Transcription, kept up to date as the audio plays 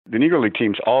the Negro League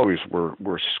teams always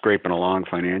were scraping along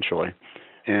financially.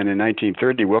 And in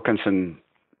 1930, Wilkinson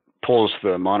pulls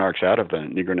the Monarchs out of the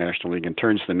Negro National League and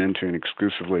turns them into an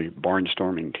exclusively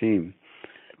barnstorming team.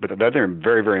 But the other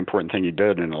very, very important thing he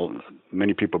did, and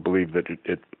many people believe that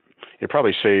it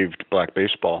probably saved black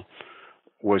baseball,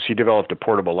 was he developed a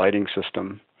portable lighting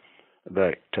system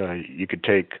that you could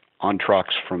take on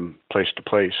trucks from place to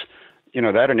place.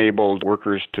 That enabled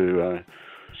workers to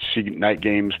see night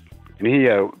games. And he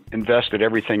invested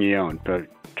everything he owned,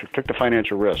 took the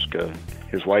financial risk.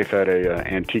 His wife had a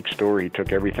antique store. He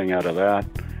took everything out of that,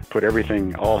 put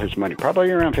all his money, probably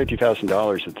around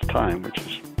 $50,000 at the time, which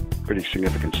is a pretty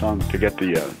significant sum, to get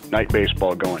the night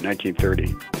baseball going,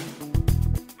 1930.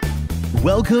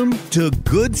 Welcome to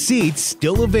Good Seats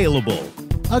Still Available,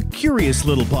 a curious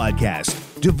little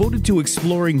podcast devoted to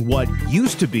exploring what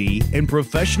used to be in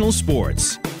professional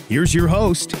sports. Here's your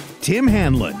host, Tim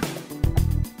Hanlon.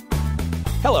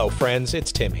 Hello, friends.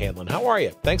 It's Tim Hanlon. How are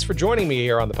you? Thanks for joining me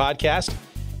here on the podcast.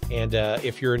 And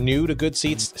if you're new to Good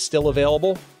Seats Still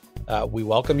Available, we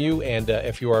welcome you. And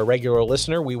if you are a regular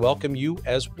listener, we welcome you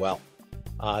as well.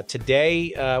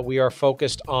 Today, we are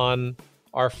focused on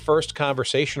our first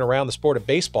conversation around the sport of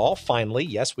baseball. Finally,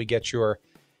 yes, we get your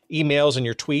emails and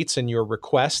your tweets and your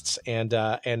requests. And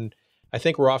I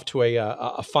think we're off to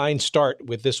a fine start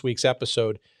with this week's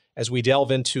episode as we delve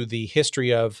into the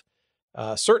history of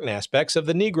certain aspects of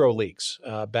the Negro Leagues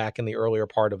back in the earlier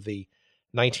part of the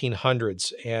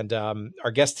 1900s. And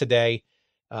our guest today,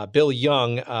 Bill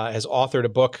Young, has authored a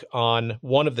book on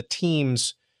one of the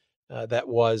teams that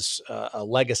was a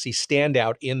legacy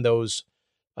standout in those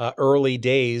early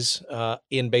days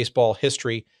in baseball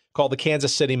history, called the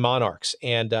Kansas City Monarchs.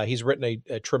 And he's written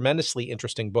a tremendously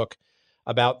interesting book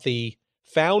about the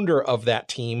founder of that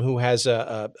team, who has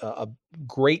a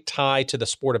great tie to the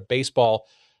sport of baseball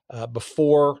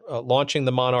before launching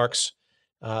the Monarchs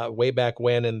way back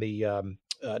when in the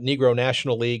Negro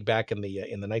National League back in the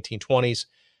 1920s,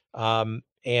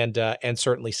 and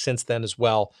certainly since then as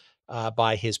well,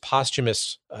 by his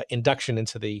posthumous induction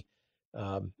into the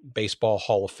Baseball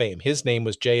Hall of Fame. His name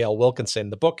was J.L. Wilkinson.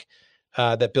 The book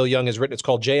that Bill Young has written, it's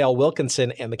called J.L.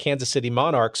 Wilkinson and the Kansas City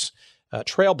Monarchs,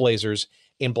 Trailblazers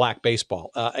in Black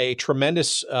Baseball. A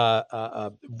tremendous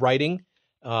writing.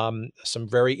 Some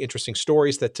very interesting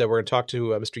stories that we're going to talk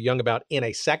to Mr. Young about in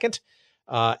a second.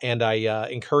 And I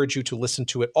encourage you to listen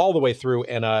to it all the way through,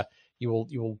 and you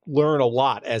will learn a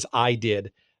lot, as I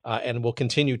did, and will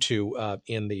continue to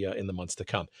in the months to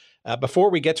come. Before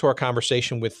we get to our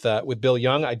conversation with Bill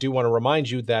Young, I do want to remind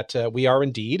you that we are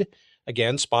indeed,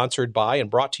 again, sponsored by and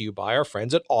brought to you by our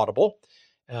friends at Audible.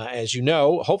 As you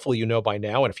know, hopefully you know by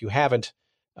now, and if you haven't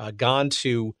gone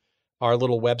to our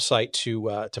little website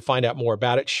to find out more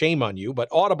about it, shame on you. But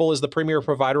Audible is the premier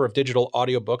provider of digital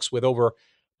audiobooks with over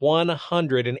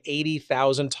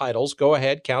 180,000 titles. Go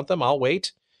ahead, count them. I'll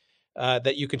wait.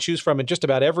 That you can choose from in just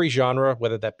about every genre,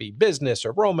 whether that be business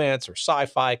or romance or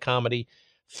sci-fi, comedy,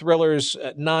 thrillers,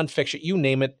 nonfiction, you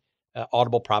name it.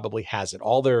 Audible probably has it.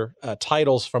 All their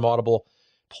titles from Audible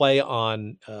play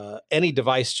on any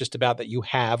device just about that you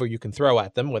have or you can throw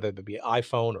at them, whether it be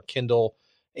iPhone or Kindle,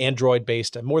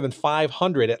 Android-based, more than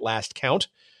 500 at last count,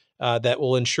 that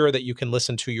will ensure that you can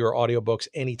listen to your audiobooks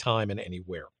anytime and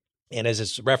anywhere. And as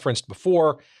is referenced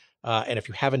before, and if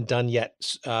you haven't done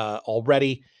yet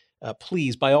already,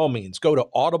 please, by all means, go to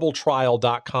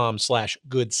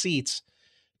audibletrial.com/goodseats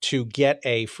to get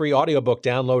a free audiobook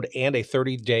download and a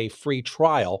 30-day free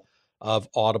trial of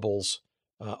Audible's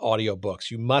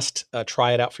audiobooks. You must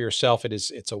try it out for yourself.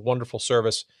 It's a wonderful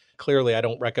service. Clearly, I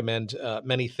don't recommend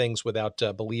many things without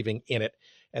believing in it,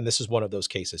 and this is one of those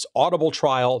cases.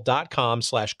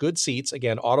 audibletrial.com/goodseats.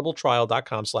 Again,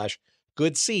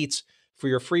 audibletrial.com/goodseats for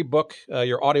your free book,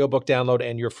 your audiobook download,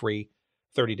 and your free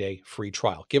 30-day free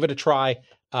trial. Give it a try.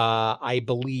 I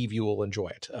believe you will enjoy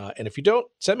it. And if you don't,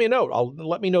 send me a note.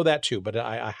 Let me know that too, but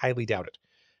I highly doubt it.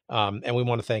 And we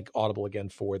want to thank Audible again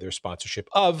for their sponsorship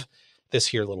of this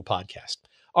here little podcast.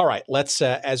 All right, let's,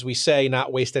 as we say,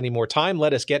 not waste any more time.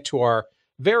 Let us get to our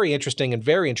very interesting and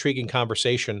very intriguing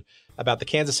conversation about the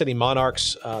Kansas City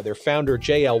Monarchs, their founder,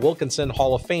 J.L. Wilkinson,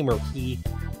 Hall of Famer,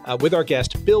 with our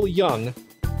guest, Bill Young,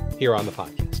 here on the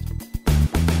podcast.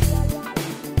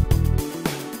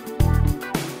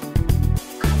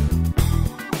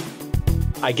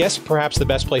 I guess perhaps the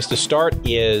best place to start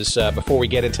is, before we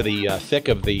get into the thick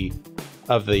of the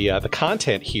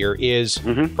content here, is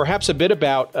perhaps a bit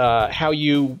about how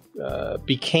you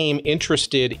became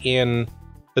interested in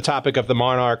the topic of the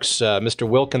Monarchs, Mr.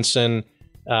 Wilkinson,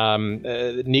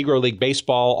 Negro League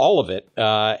Baseball, all of it,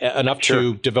 enough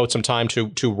to devote some time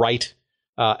to write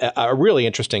a really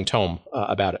interesting tome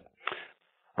about it.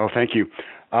 Oh, thank you.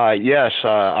 Yes,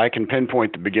 I can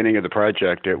pinpoint the beginning of the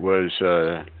project. It was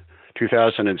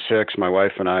 2006. My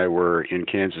wife and I were in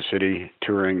Kansas City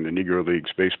touring the Negro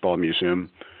Leagues Baseball Museum,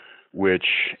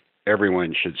 which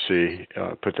everyone should see.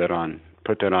 Put that on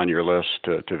your list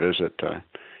to visit.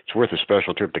 It's worth a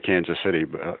special trip to Kansas City,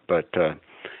 but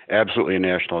absolutely a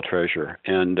national treasure.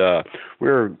 And we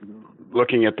were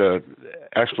looking at the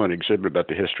excellent exhibit about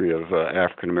the history of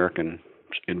African Americans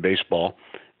in baseball,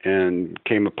 and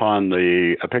came upon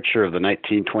a picture of the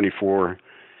 1924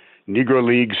 Negro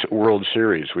Leagues World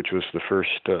Series, which was the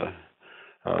first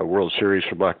World Series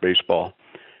for black baseball.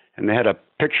 And they had a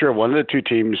picture of one of the two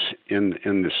teams in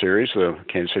the series, the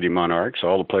Kansas City Monarchs,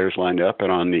 all the players lined up,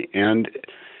 and on the end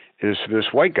is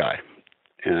this white guy.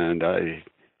 And I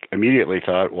immediately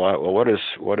thought, well, what is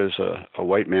a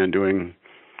white man doing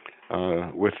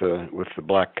with the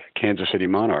black Kansas City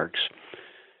Monarchs?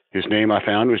 His name I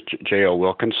found was J.L.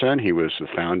 Wilkinson. He was the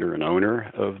founder and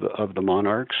owner of the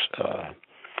Monarchs.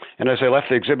 And as I left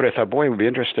the exhibit, I thought, boy, it would be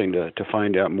interesting to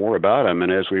find out more about him.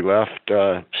 And as we left,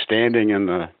 standing in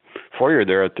the foyer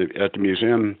there at the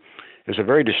museum is a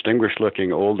very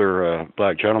distinguished-looking older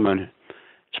black gentleman.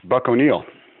 It's Buck O'Neill,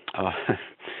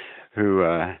 who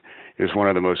is one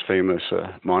of the most famous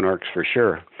Monarchs for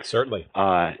sure. Certainly.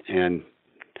 And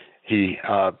he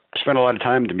spent a lot of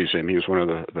time at the museum. He was one of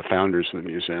the founders of the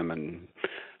museum, and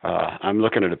I'm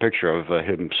looking at a picture of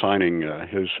him signing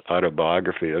his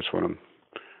autobiography. That's one of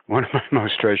my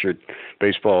most treasured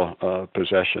baseball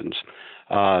possessions.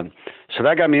 So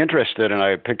that got me interested, and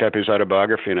I picked up his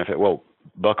autobiography, and I thought, well,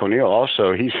 Buck O'Neill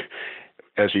also, he's,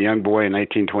 as a young boy in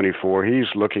 1924,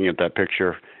 he's looking at that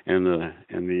picture in the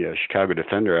Chicago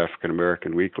Defender African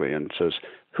American Weekly, and says,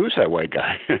 who's that white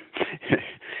guy?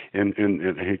 and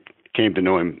he came to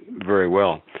know him very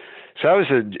well. So that was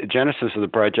the genesis of the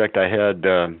project. I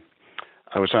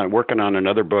was working on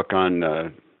another book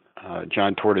on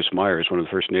John Tortoise Myers, one of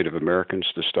the first Native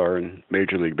Americans to star in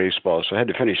Major League Baseball. So I had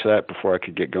to finish that before I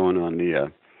could get going on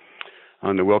the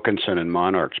Wilkinson and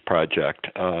Monarchs project.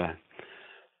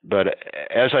 But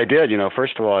as I did,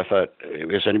 first of all, I thought,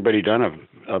 has anybody done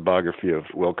a biography of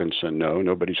Wilkinson? No,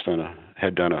 nobody's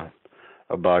had done a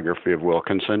biography of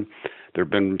Wilkinson. There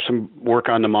have been some work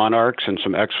on the Monarchs and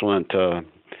some excellent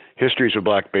histories of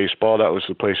black baseball. That was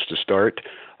the place to start.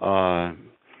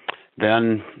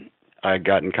 Then I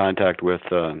got in contact with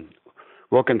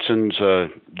Wilkinson's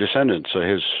descendants,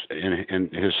 his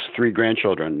three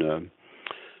grandchildren,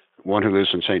 one who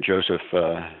lives in St. Joseph,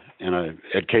 and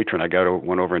Ed Catron.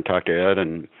 Went over and talked to Ed,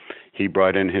 and he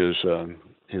brought in his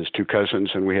two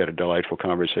cousins, and we had a delightful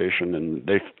conversation. And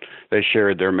they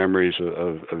shared their memories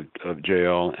of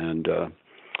J.L. and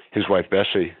his wife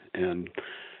Bessie, and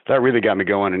that really got me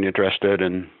going and interested.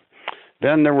 And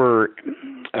then there were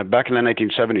back in the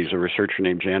 1970s, a researcher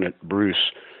named Janet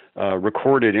Bruce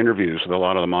recorded interviews with a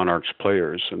lot of the Monarchs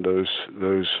players, and those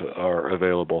are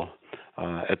available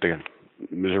at the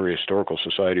Missouri Historical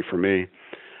Society for me.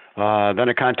 Then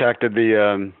I contacted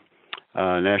the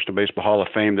National Baseball Hall of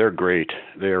Fame. They're great.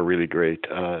 They are really great.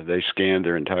 They scanned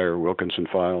their entire Wilkinson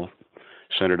file,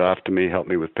 sent it off to me, helped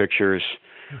me with pictures.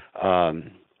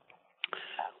 One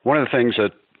of the things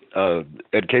that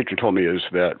Ed Catron told me is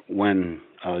that when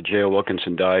J.L.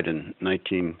 Wilkinson died in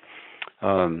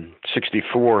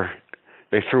 1964,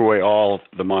 they threw away all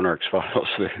the Monarchs files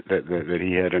that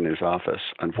he had in his office,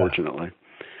 unfortunately. Wow.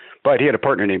 But he had a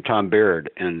partner named Tom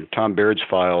Baird, and Tom Baird's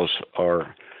files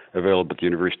are available at the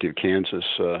University of Kansas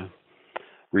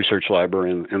Research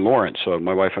Library in Lawrence. So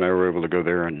my wife and I were able to go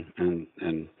there and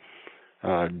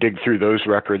dig through those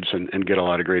records and get a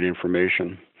lot of great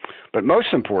information. But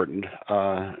most important,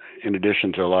 in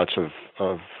addition to lots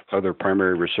of other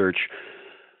primary research,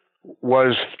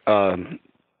 was the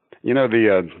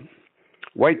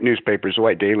white newspapers, the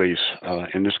white dailies,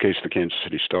 in this case the Kansas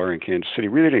City Star in Kansas City,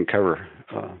 really didn't cover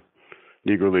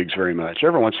Negro Leagues very much.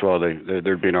 Every once in a while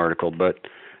there'd be an article, but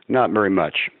not very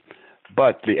much.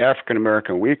 But the African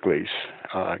American weeklies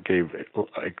gave a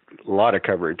lot of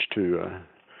coverage to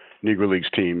Negro Leagues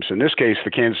teams. In this case,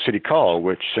 the Kansas City Call,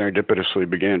 which serendipitously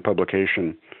began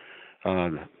publication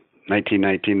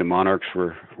 1919. The Monarchs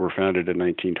were founded in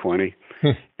 1920,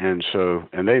 and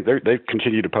they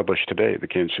continue to publish today. The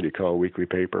Kansas City Call weekly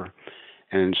paper,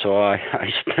 and so I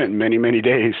spent many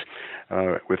days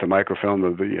with a microfilm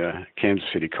of the Kansas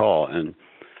City Call, and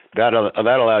that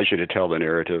allows you to tell the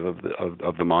narrative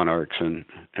of the Monarchs and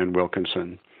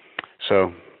Wilkinson.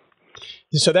 So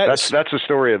So that's the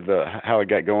story of how it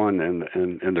got going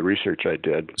and the research I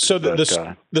did. So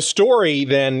the story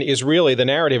then is really, the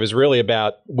narrative is really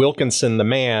about Wilkinson the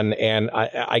man, and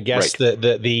I guess right.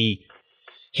 the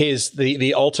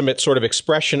ultimate sort of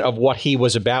expression of what he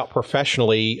was about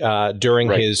professionally during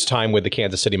right. his time with the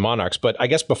Kansas City Monarchs. But I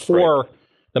guess before right.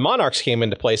 the Monarchs came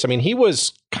into place, I mean, he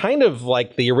was kind of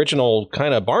like the original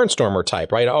kind of barnstormer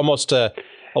type, right? Almost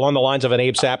along the lines of an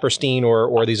Abe Saperstein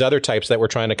or these other types that were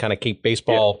trying to kind of keep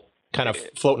baseball kind of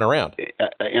floating around.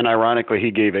 And ironically,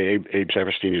 he gave Abe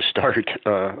Saperstein his start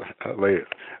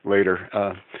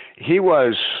later. He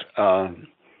was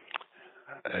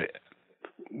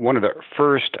one of the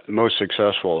first most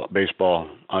successful baseball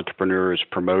entrepreneurs,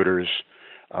 promoters,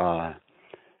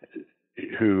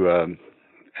 who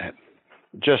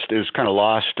just is kind of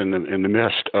lost in the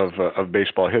mist of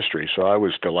baseball history. So I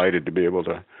was delighted to be able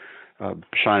to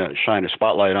shine a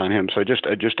spotlight on him. So just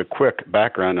a quick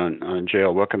background on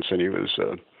J.L. Wilkinson. He was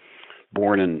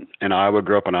born in Iowa,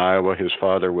 grew up in Iowa. His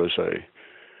father was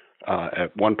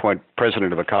at one point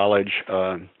president of a college,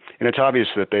 and it's obvious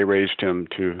that they raised him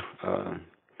to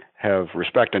have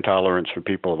respect and tolerance for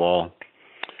people of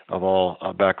all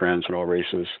backgrounds and all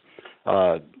races.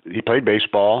 He played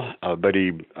baseball, but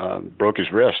he broke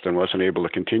his wrist and wasn't able to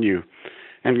continue,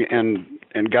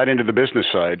 and got into the business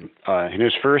side. And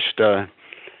his first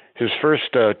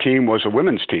team was a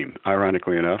women's team,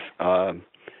 ironically enough.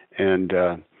 And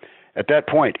at that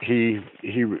point, he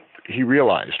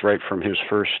realized right from his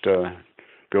first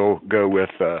go with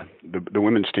the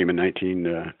women's team in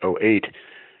 1908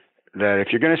 that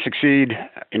if you're going to succeed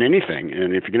in anything,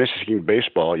 and if you're going to succeed in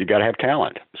baseball, you got to have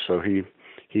talent. So he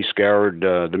scoured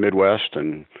the Midwest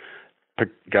and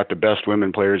got the best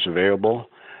women players available.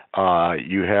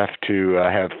 You have to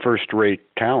have first-rate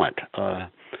talent to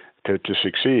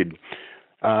succeed,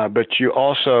 but you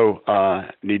also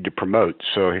need to promote.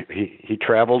 So he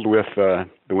traveled with the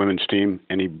women's team,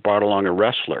 and he brought along a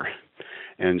wrestler.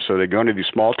 And so they go into these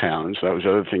small towns. That was the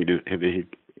other thing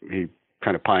he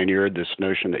kind of pioneered, this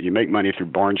notion that you make money through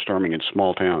barnstorming in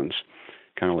small towns,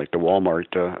 kind of like the Walmart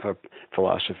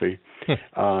philosophy.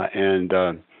 And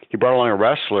he brought along a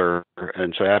wrestler,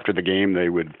 and so after the game, the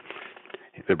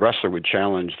wrestler would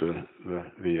challenge the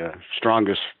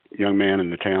strongest young man in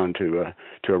the town to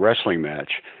a wrestling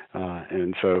match.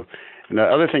 And the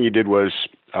other thing he did was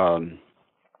said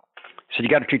you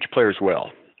got to treat your players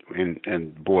well.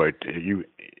 And boy,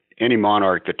 any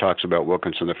Monarch that talks about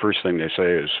Wilkinson, the first thing they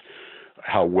say is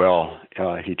how well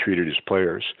he treated his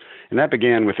players. And that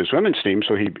began with his women's team.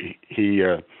 So he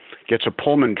gets a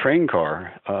Pullman train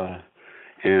car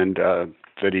and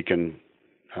that he can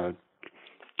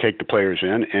take the players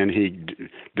in, and he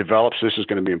develops, this is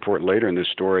going to be important later in this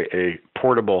story, a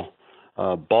portable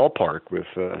ballpark with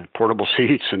portable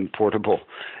seats and portable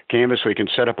canvas so he can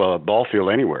set up a ball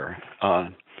field anywhere.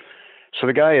 So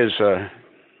the guy is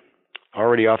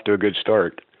already off to a good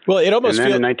start. Well, it almost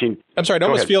feels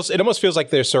it almost feels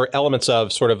like there's sort of elements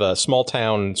of sort of a small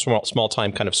time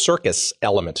kind of circus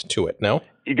element to it. No,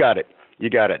 you got it.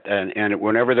 And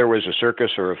whenever there was a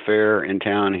circus or a fair in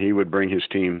town, he would bring his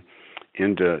team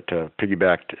in to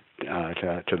piggyback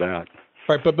to that.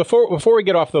 All right, but before we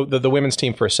get off the women's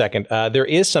team for a second, there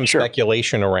is some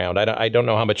speculation around. I don't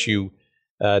know how much you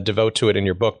devote to it in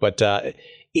your book, but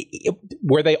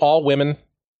were they all women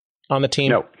on the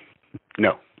team?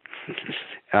 No.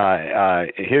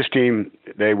 His team,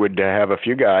 they would have a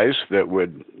few guys that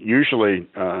would usually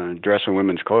dress in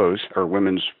women's clothes or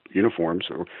women's uniforms,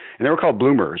 and they were called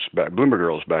bloomer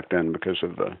girls back then because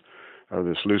of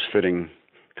this loose-fitting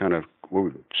kind of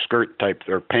skirt type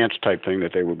or pants type thing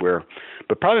that they would wear.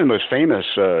 But probably the most famous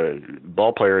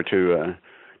ball player to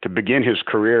begin his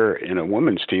career in a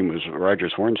women's team was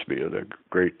Rogers Hornsby, the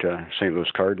great St.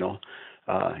 Louis Cardinal.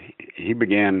 He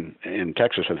began in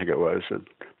Texas, I think it was,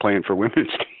 playing for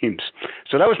women's teams.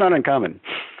 So that was not uncommon.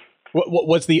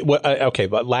 Okay,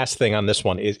 but last thing on this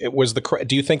one is,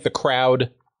 do you think the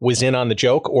crowd was in on the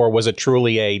joke, or was it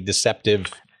truly a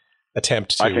deceptive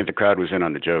attempt to? I think the crowd was in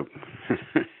on the joke.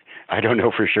 I don't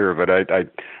know for sure, but I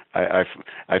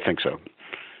think so.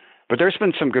 But there's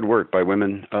been some good work by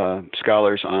women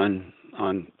scholars on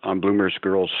bloomers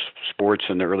girls sports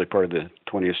in the early part of the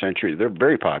 20th century. They're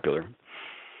very popular.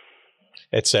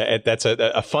 That's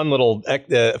a fun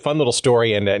little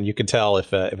story, and you can tell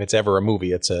if it's ever a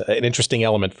movie, it's an interesting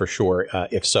element for sure.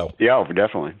 If so, yeah,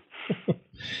 definitely.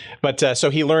 But so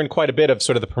he learned quite a bit of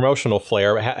sort of the promotional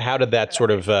flair. How did that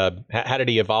sort of how did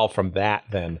he evolve from that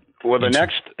then? Well,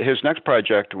 his next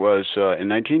project was in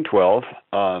 1912.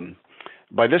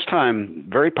 By this time,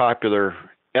 very popular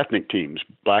ethnic teams,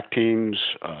 black teams,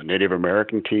 Native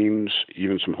American teams,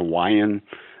 even some Hawaiian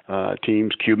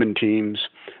teams, Cuban teams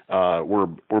were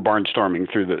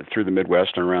barnstorming through the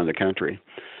Midwest and around the country.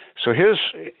 So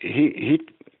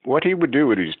what he would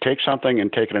do is take something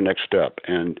and take it a next step.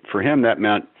 And for him, that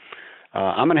meant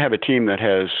I'm going to have a team that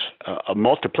has a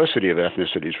multiplicity of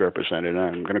ethnicities represented.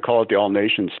 I'm going to call it the All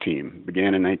Nations team.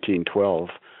 Began in 1912.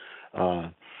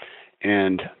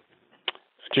 And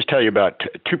just tell you about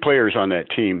two players on that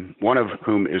team, one of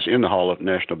whom is in the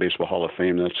National Baseball Hall of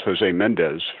Fame. That's Jose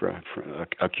Mendez,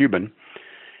 a Cuban.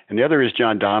 And the other is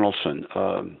John Donaldson,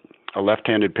 a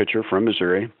left-handed pitcher from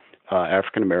Missouri,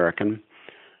 African-American.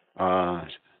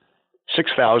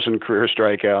 6,000 career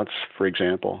strikeouts, for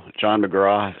example. John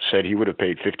McGraw said he would have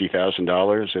paid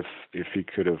 $50,000 if he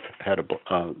could have had a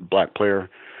black player.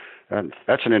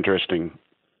 That's an interesting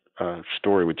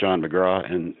story with John McGraw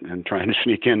and trying to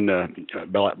sneak in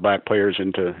black players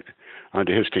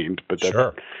onto his team.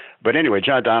 Sure. But anyway,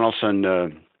 John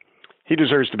Donaldson, he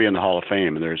deserves to be in the Hall of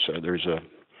Fame. And there's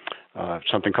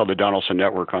something called the Donaldson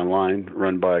Network online,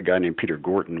 run by a guy named Peter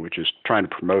Gorton, which is trying to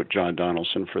promote John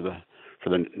Donaldson for the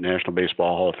National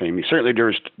Baseball Hall of Fame. He certainly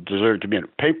deserved to be in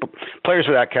players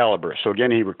of that caliber. So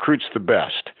again, he recruits the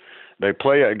best. They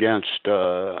play against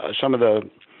some of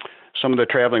the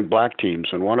traveling black teams,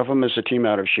 and one of them is a team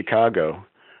out of Chicago,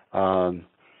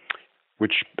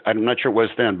 which I'm not sure it was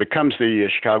then, becomes the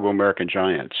Chicago American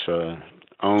Giants,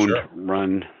 owned,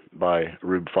 run by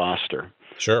Rube Foster.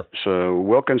 Sure. So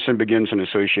Wilkinson begins an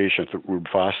association with Rube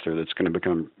Foster that's going to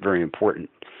become very important.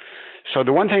 So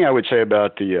the one thing I would say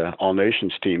about the All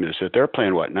Nations team is that they're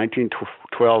playing,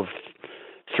 1912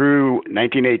 through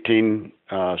 1918.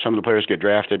 Some of the players get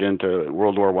drafted into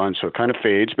World War I, so it kind of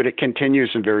fades, but it continues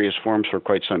in various forms for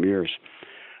quite some years.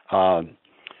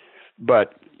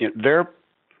 But they're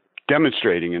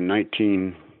demonstrating in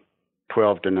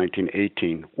 1912 to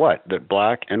 1918 that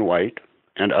black and white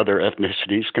and other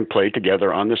ethnicities can play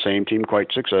together on the same team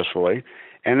quite successfully,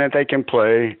 and that they can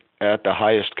play at the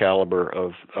highest caliber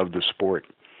of the sport.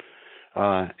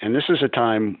 And this is a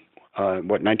time,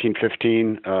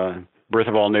 1915, Birth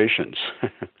of All Nations,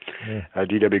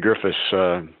 D.W. Griffith's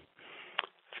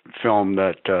film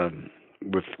that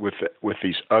with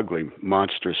these ugly,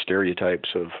 monstrous stereotypes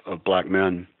of black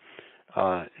men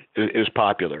is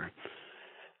popular.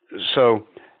 So,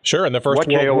 sure, in the First what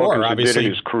World J.L. War, Wilkinson obviously, did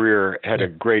in his career had a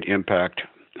great impact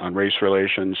on race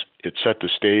relations. It set the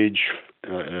stage,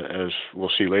 as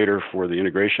we'll see later, for the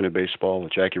integration of baseball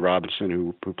with Jackie Robinson,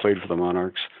 who played for the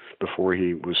Monarchs before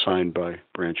he was signed by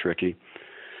Branch Rickey.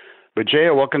 But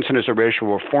J.L. Wilkinson is a racial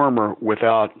reformer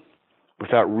without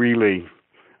really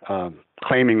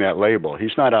claiming that label.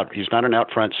 He's not an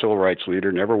out front civil rights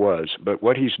leader, never was. But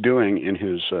what he's doing in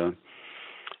his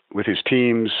with his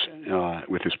teams,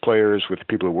 with his players, with the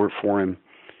people who work for him,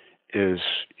 is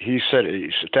he's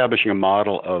establishing a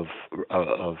model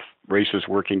of races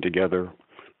working together,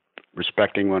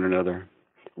 respecting one another.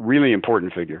 Really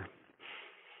important figure.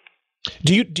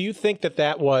 Do you think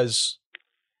that was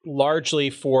largely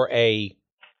for a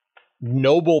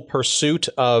noble pursuit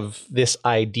of this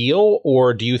ideal,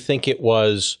 or do you think it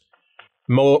was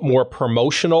more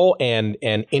promotional and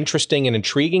interesting and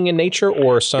intriguing in nature,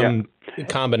 or some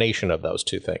combination of those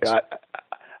two things?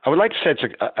 I would like to say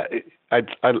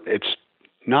it's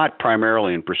not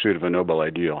primarily in pursuit of a noble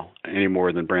ideal any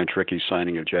more than Branch Rickey's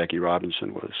signing of Jackie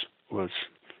Robinson was.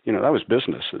 That was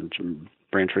business, and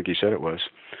Branch Rickey said it was.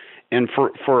 And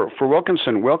for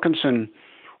Wilkinson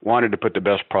wanted to put the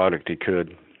best product he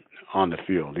could on the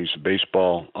field. He's a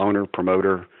baseball owner,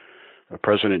 promoter, a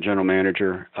president, general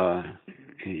manager.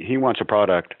 He wants a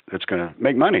product that's going to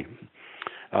make money.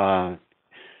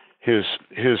 His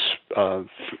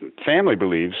family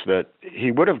believes that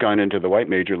he would have gone into the white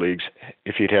major leagues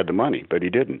if he'd had the money, but he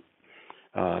didn't.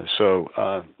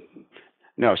 So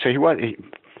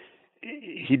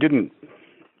he didn't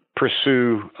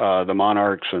pursue the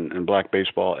Monarchs and black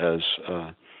baseball as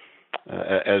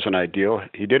an ideal.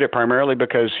 He did it primarily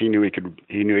because he knew he could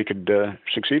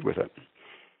succeed with it.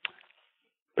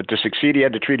 But to succeed, he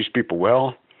had to treat his people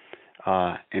well,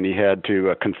 and he had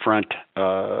to confront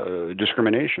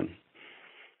discrimination.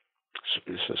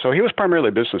 So he was primarily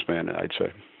a businessman, I'd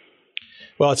say.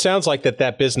 Well, it sounds like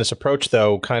that business approach,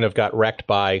 though, kind of got wrecked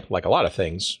by, like a lot of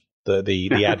things,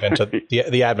 the advent of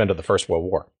the advent of the First World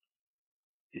War.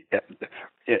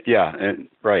 Yeah, and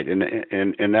right. In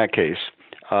that case,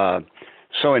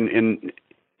 so in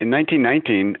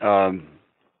 1919,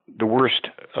 the worst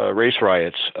race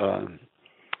riots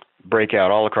break out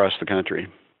all across the country,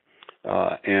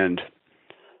 and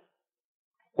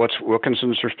what's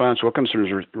Wilkinson's response?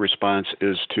 Wilkinson's response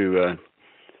is to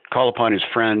call upon his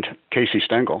friend Casey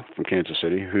Stengel from Kansas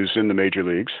City, who's in the major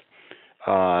leagues,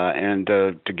 and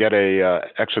to get a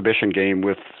exhibition game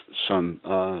with some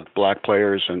black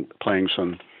players and playing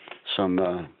some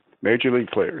major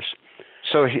league players.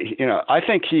 So I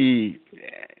think he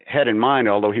had in mind,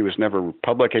 although he was never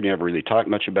public and he never really talked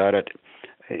much about it,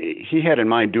 he had in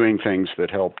mind doing things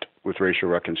that helped with racial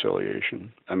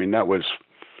reconciliation. I mean, that was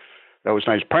not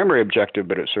his primary objective,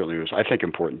 but it certainly was, I think,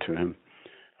 important to him.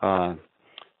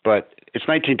 But it's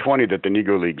 1920 that the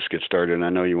Negro Leagues get started, and I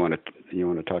know you want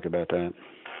to talk about that.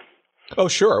 Oh,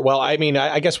 sure. Well, I mean,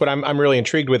 I guess what I'm really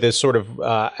intrigued with is sort of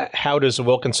how does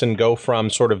Wilkinson go from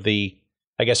sort of the,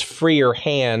 I guess, freer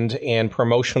hand and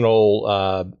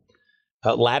promotional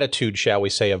latitude, shall we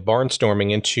say, of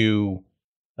barnstorming into,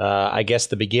 I guess,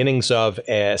 the beginnings of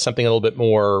something a little bit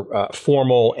more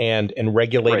formal and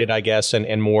regulated, right. I guess,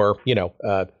 and more,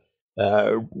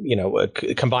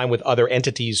 combined with other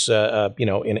entities,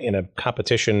 in a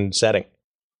competition setting.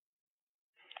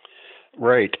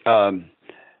 Right.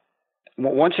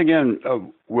 Once again,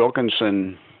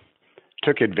 Wilkinson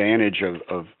took advantage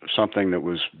of something that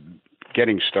was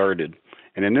getting started.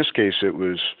 And in this case, it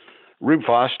was Rube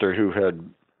Foster, who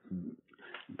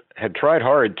had tried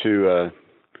hard to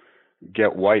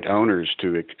get white owners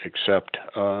to accept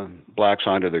blacks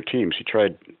onto their teams. He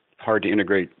tried hard to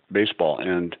integrate baseball.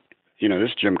 And,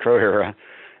 this Jim Crow era,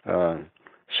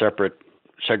 separate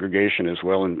segregation is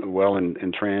well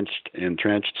entrenched.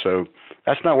 So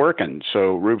that's not working.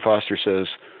 So Rube Foster says,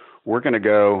 we're going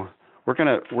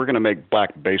to make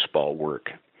black baseball work.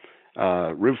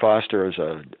 Rube Foster is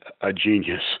a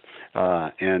genius.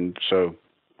 And so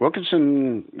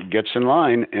Wilkinson gets in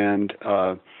line, and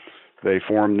they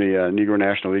form the Negro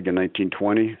National League in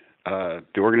 1920.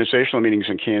 The organizational meeting's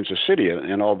in Kansas City,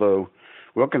 and although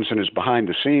Wilkinson is behind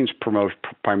the scenes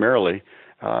primarily,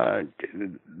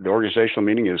 the organizational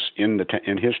meeting is in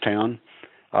his town.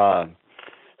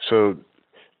 So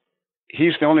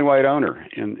he's the only white owner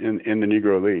in the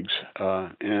Negro Leagues,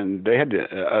 and they had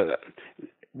to.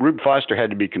 Rube Foster had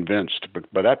to be convinced, but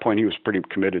by that point he was pretty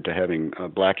committed to having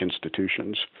black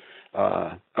institutions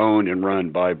owned and run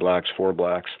by blacks for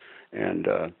blacks, and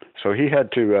so he had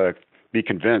to be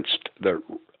convinced that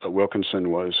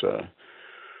Wilkinson was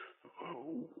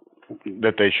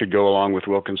that they should go along with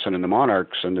Wilkinson and the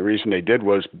Monarchs, and the reason they did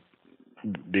was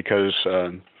because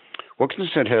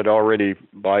Wilkinson had already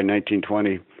by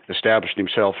 1920 established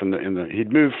himself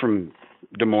he'd moved from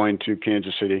Des Moines to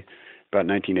Kansas City about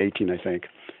 1918, I think,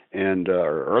 and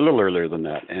or a little earlier than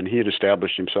that. And he had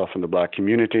established himself in the black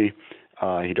community.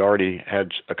 He'd already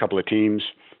had a couple of teams.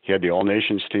 He had the All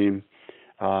Nations team,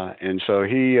 and so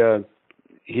he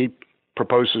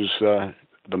proposes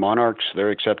the Monarchs. They're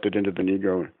accepted into the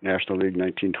Negro National League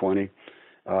 1920,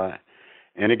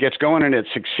 and it gets going, and it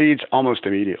succeeds almost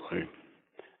immediately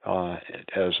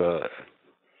as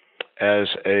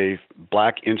a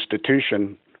black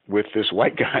institution with this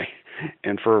white guy.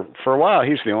 And for a while,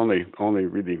 he's the only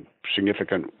really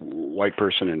significant white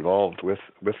person involved with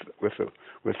the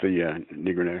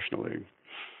Negro National League.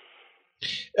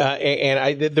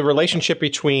 The relationship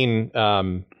between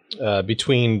Rube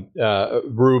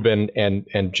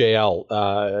and J.L.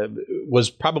 was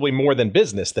probably more than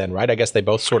business then, right? I guess they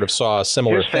both sort of saw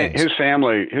similar things. His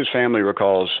family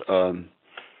recalls a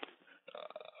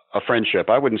friendship.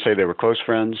 I wouldn't say they were close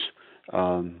friends,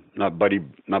 not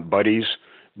buddies,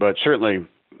 but certainly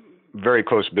very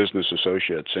close business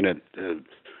associates. And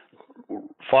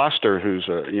Foster, who's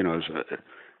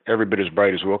every bit as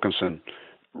bright as Wilkinson,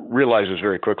 realizes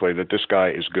very quickly that this guy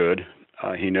is good.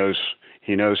 He knows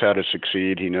how to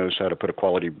succeed. He knows how to put a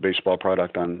quality baseball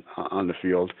product on the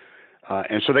field,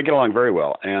 and so they get along very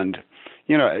well. And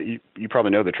you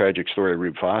probably know the tragic story of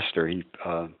Rube Foster.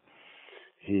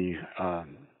 He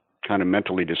kind of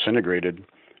mentally disintegrated,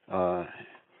 and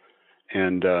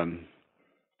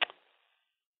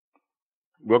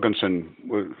Wilkinson,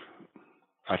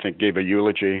 I think, gave a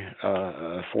eulogy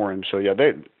for him. So yeah,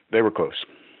 they were close.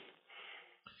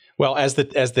 Well,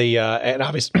 and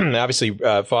obviously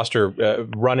Foster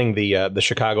running the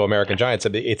Chicago American Giants,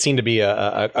 it seemed to be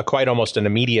a quite almost an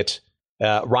immediate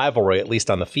rivalry, at least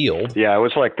on the field. Yeah, it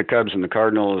was like the Cubs and the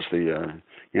Cardinals, the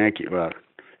Yankee.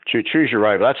 Choose your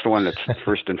rival. That's the one that's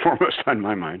first and foremost on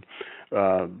my mind.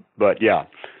 But yeah,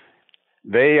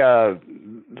 they.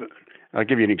 I'll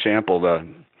give you an example.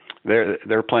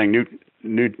 They're playing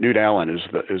Newt Allen is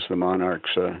the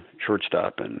Monarchs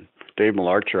shortstop, and Dave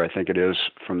Malarcher, I think it is,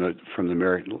 from the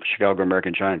Chicago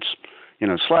American Giants,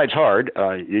 slides hard.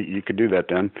 You could do that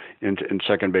then in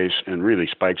second base and really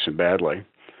spikes him badly.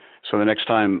 So the next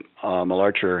time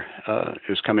Malarcher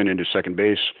is coming into second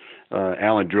base,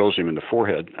 Allen drills him in the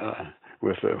forehead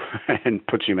and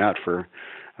puts him out for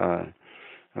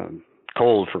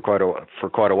cold for quite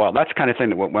a while. That's the kind of thing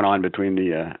that went on between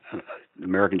the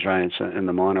American Giants and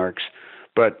the Monarchs.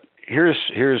 But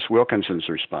here's Wilkinson's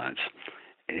response.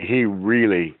 He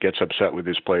really gets upset with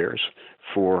his players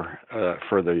for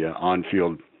the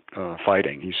on-field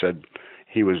fighting. He said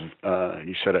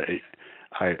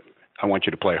I want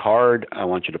you to play hard. I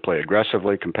want you to play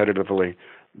aggressively, competitively,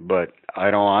 but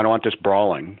I don't want this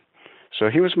brawling. So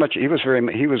he was very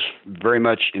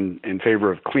much in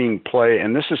favor of clean play,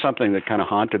 and this is something that kind of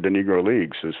haunted the Negro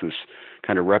Leagues, is this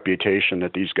kind of reputation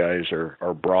that these guys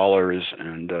are brawlers,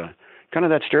 and kind of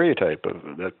that stereotype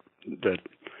of that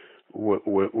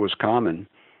was common.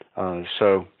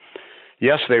 So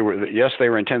yes, they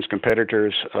were intense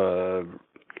competitors,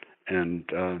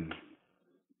 and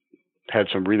had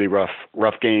some really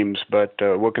rough games, but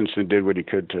Wilkinson did what he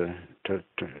could to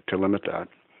limit that.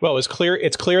 Well, it's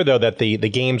clear though that the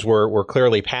games were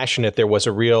clearly passionate. There was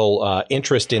a real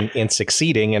interest in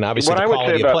succeeding, and obviously the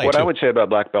quality of play. What I would say about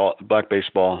black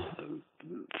baseball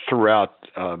throughout,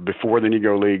 before the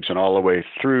Negro Leagues and all the way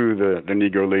through the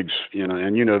Negro Leagues, and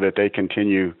that they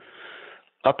continue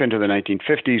up into the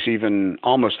 1950s, even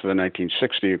almost to the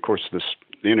 1960s. Of course, the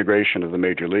integration of the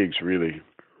major leagues really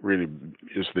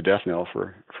is the death knell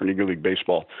for Negro League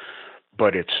baseball.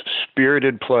 But it's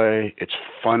spirited play, it's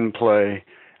fun play,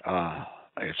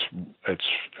 it's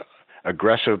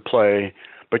aggressive play.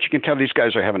 But you can tell these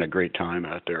guys are having a great time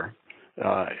out there.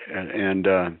 And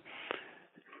of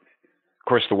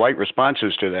course, the white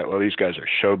responses to that, well, these guys are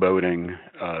showboating.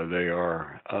 They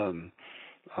are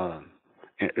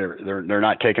they're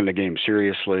not taking the game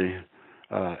seriously.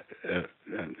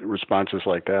 Responses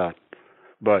like that,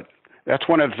 but that's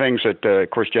one of the things that, of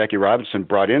course, Jackie Robinson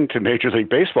brought into Major League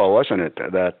Baseball, wasn't it?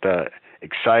 That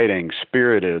exciting,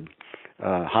 spirited,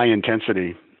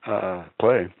 high-intensity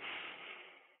play.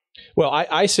 Well,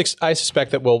 I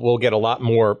suspect that we'll get a lot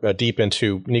more deep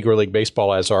into Negro League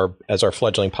Baseball as our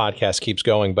fledgling podcast keeps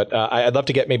going. But I'd love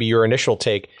to get maybe your initial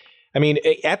take. I mean,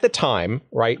 at the time,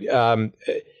 right?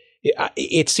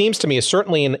 It seems to me,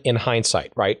 certainly in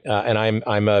hindsight, right? And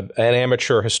I'm an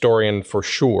amateur historian for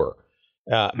sure.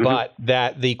 But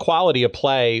that the quality of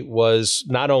play was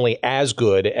not only as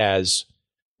good as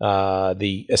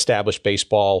the established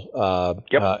baseball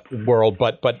world,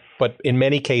 but in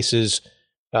many cases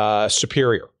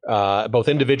superior, both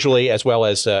individually as well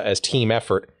as team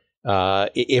effort,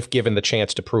 if given the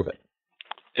chance to prove it.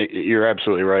 You're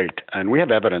absolutely right, and we have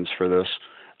evidence for this.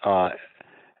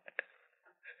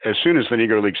 As soon as the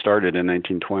Negro League started in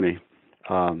 1920,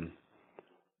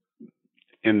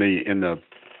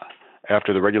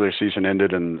 after the regular season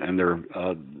ended, and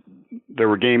there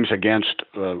were games against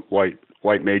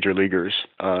white major leaguers.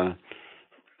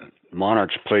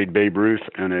 Monarchs played Babe Ruth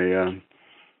and a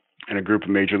group of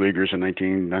major leaguers in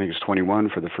 1921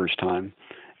 for the first time,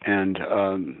 and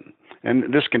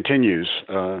this continues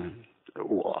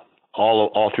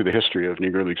all through the history of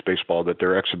Negro Leagues baseball, that there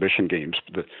are exhibition games.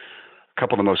 A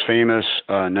couple of the most famous,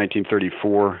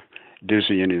 1934,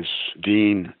 Dizzy and his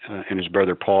Dean and his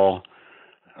brother Paul.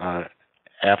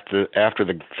 After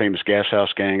the famous Gas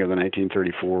House Gang of the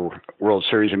 1934 World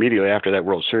Series, immediately after that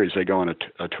World Series, they go on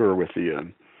a tour with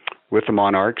the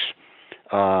Monarchs.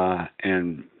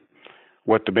 And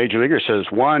what the major leaguer says,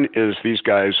 one is these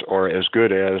guys are as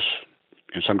good as,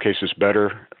 in some cases,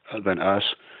 better than us.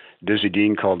 Dizzy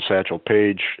Dean called Satchel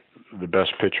Paige the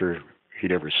best pitcher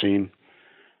he'd ever seen.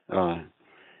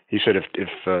 He said if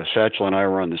Satchel and I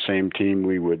were on the same team,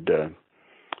 we would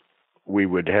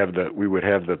have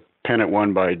the pennant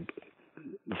won by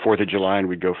the 4th of July, and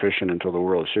we'd go fishing until the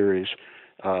World Series.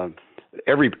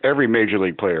 Every major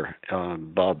league player,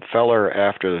 Bob Feller,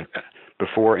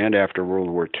 before and after World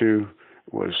War II,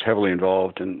 was heavily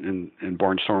involved in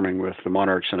barnstorming with the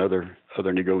Monarchs and other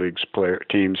Negro Leagues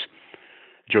teams.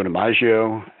 Joe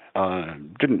DiMaggio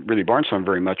didn't really barnstorm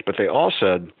very much, but they all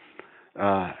said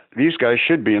these guys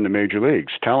should be in the major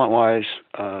leagues, talent-wise.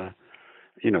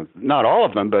 Not all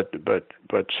of them, but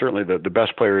certainly the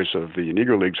best players of the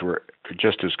Negro Leagues were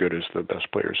just as good as the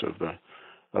best players of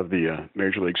the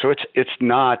major league. So it's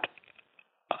not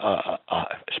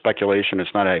speculation.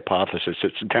 It's not a hypothesis.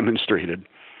 It's demonstrated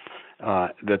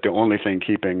that the only thing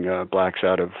keeping blacks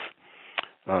out of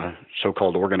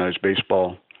so-called organized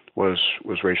baseball was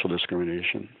racial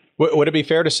discrimination. Would it be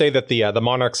fair to say that the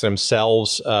Monarchs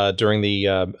themselves during the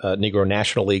Negro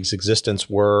National League's existence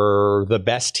were the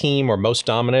best team, or most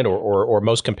dominant, or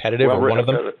most competitive, or one of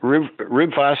them?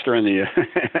 Rube Foster and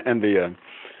the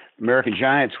American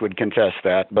Giants would contest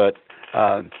that, but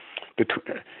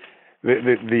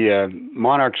The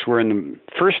Monarchs were in the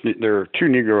first. There were two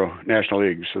Negro National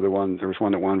Leagues. So there was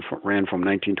one that ran from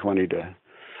 1920 to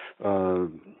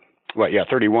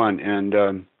 31,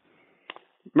 and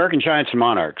American Giants and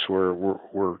Monarchs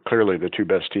were clearly the two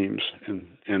best teams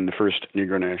in the first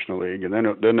Negro National League, and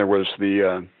then there was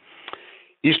the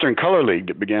Eastern Color League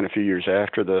that began a few years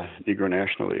after the Negro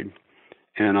National League,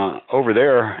 and over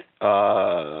there,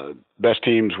 best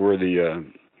teams were the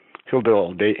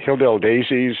Hilldale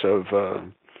Daisies of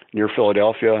near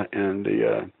Philadelphia, and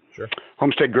the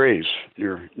Homestead Grays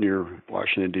near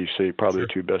Washington D.C. Probably the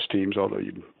two best teams, although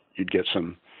you'd get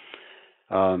some.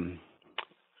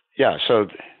 So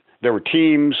there were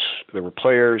teams, there were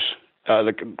players.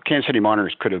 The Kansas City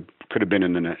Monarchs could have been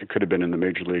in the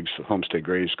major leagues. The Homestead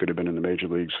Grays could have been in the major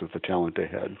leagues with the talent they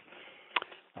had.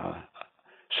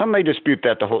 Some may dispute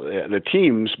that the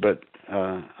teams, but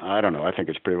I don't know. I think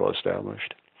it's pretty well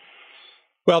established.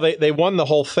 Well, they won the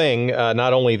whole thing,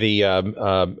 not only the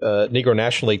Negro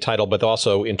National League title, but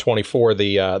also in 24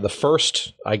 the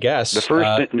first, I guess. The first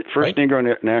right?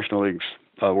 Negro National League's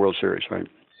World Series, right?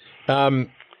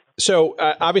 So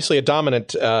obviously a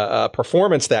dominant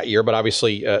performance that year, but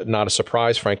obviously not a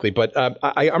surprise, frankly. But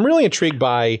I'm really intrigued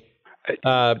by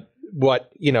the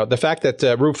fact that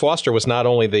Rube Foster was not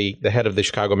only the head of the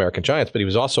Chicago American Giants, but he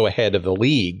was also a head of the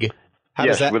league.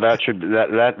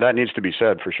 That needs to be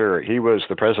said for sure. He was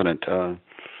the president of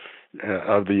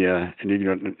the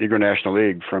Negro National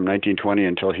League from 1920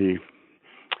 until he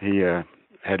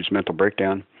had his mental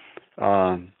breakdown.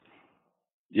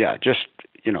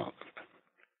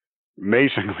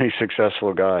 Amazingly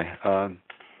successful guy.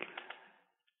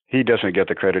 He doesn't get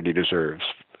the credit he deserves.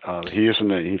 He is in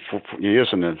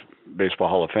the Baseball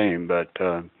Hall of Fame, but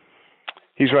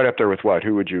he's right up there with what?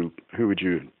 Who would you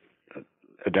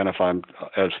identify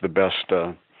as the best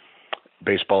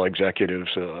baseball executives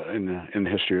in the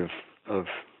history of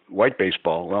white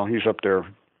baseball? Well, he's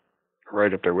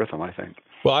right up there with them, I think.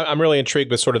 Well, I'm really intrigued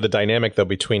with sort of the dynamic, though,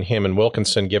 between him and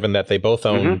Wilkinson, given that they both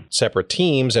own separate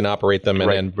teams and operate them.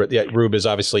 And then Rube is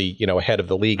obviously, head of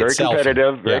the league itself.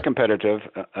 Very competitive.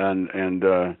 And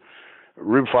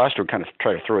Rube Foster kind of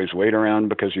tried to throw his weight around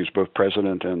because he was both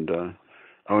president and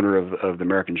owner of the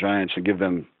American Giants and give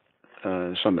them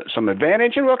some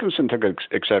advantage. And Wilkinson took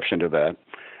exception to that.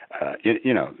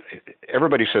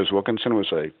 Everybody says Wilkinson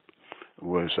was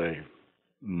a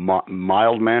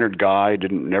mild-mannered guy,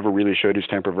 never really showed his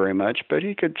temper very much, but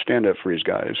he could stand up for his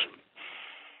guys.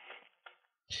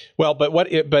 Well, but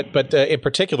in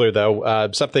particular,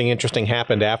 though, something interesting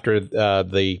happened after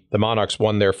the Monarchs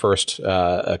won their first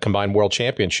combined world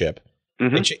championship.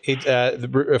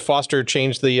 Foster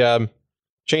changed the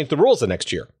rules the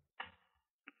next year.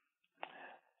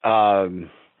 What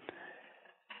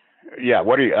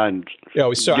are you?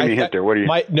 So give me a hint there. What are you?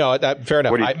 Fair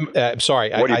enough. I'm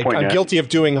sorry. I'm guilty of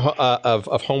doing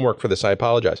of homework for this. I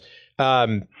apologize.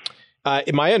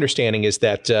 My understanding is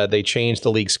that they changed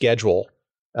the league schedule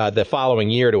the following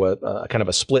year to a kind of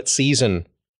a split season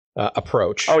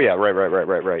approach. Oh yeah,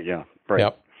 right. Yeah, right.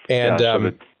 Yep.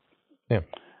 And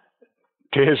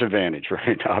to his advantage,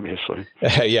 right? Obviously.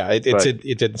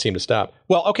 It didn't seem to stop.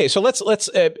 Well, okay, so let's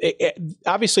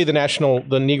obviously the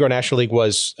Negro National League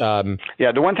was. The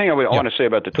one thing I want to say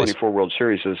about the 24 World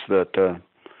Series is that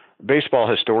baseball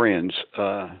historians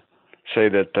say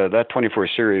that 24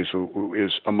 series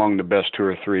is among the best two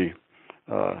or three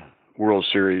World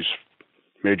Series,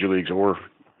 Major Leagues, or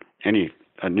any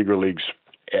Negro Leagues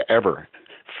ever.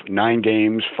 9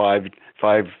 games,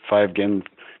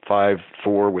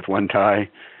 5-4 with one tie.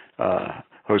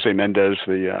 Jose Mendez,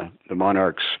 the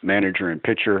Monarchs manager and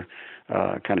pitcher,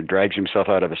 kind of drags himself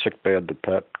out of a sickbed to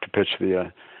pitch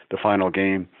the final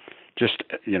game. Just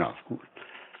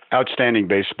outstanding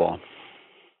baseball.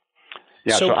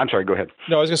 Yeah. So I'm sorry. Go ahead.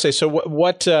 No, I was going to say. So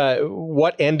what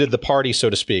ended the party, so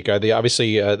to speak?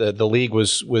 Obviously the league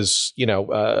was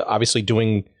obviously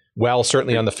doing well,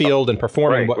 certainly on the field and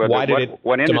performing. Right. Why did it?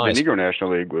 What ended demise? the Negro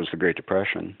National League was the Great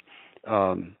Depression.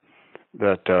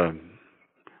 That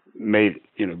made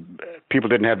people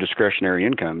didn't have discretionary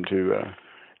income to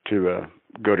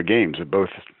go to games. Both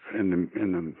in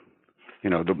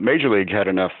the Major League had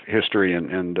enough history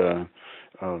and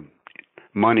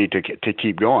money to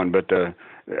keep going, but the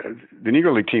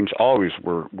Negro League teams always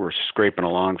were scraping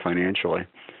along financially.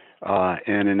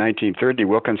 And in 1930,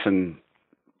 Wilkinson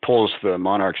pulls the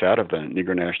Monarchs out of the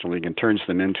Negro National League and turns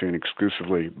them into an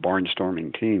exclusively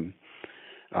barnstorming team.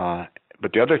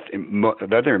 But the other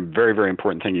very, very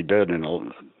important thing he did, and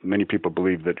many people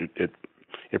believe that it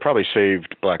probably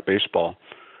saved black baseball,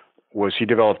 was he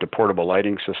developed a portable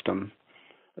lighting system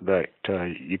that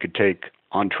you could take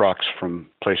on trucks from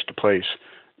place to place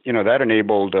that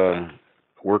enabled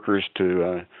workers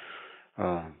to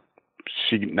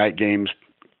see night games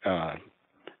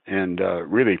and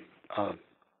really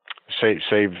saves.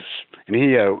 And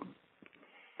he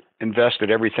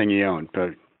invested everything he owned,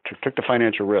 took the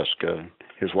financial risk.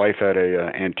 His wife had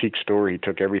a antique store. He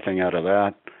took everything out of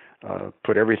that,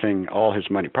 put all his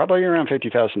money, probably around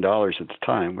 $50,000 at the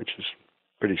time, which is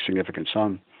a pretty significant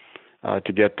sum,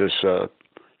 to get the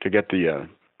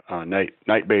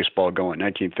night baseball going,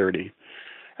 1930.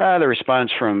 The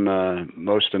response from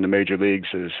most in the major leagues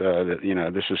is that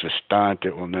this is a stunt.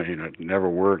 It will never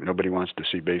work. Nobody wants to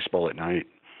see baseball at night.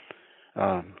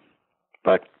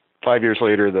 But 5 years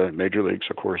later, the major leagues,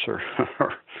 of course,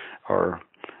 are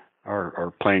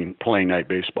playing night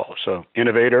baseball. So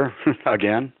innovator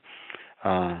again,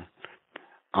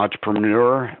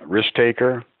 entrepreneur, risk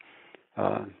taker,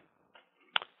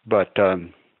 but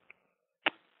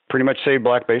pretty much saved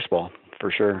black baseball for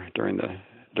sure during the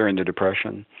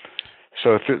Depression.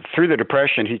 So through the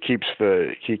Depression, he keeps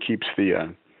the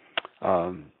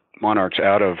Monarchs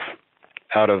out of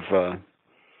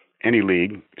any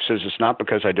league. He says it's not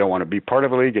because I don't want to be part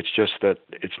of a league. It's just that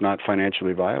it's not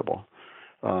financially viable.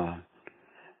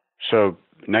 So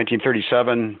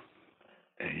 1937,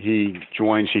 he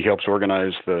helps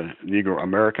organize the Negro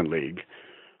American League,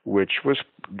 which was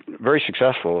very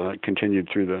successful. It continued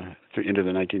into the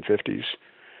 1950s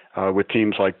with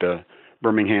teams like the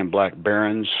Birmingham Black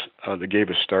Barons that gave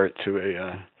a start to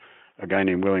a guy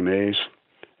named Willie Mays.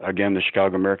 Again, the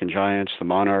Chicago American Giants, the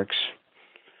Monarchs,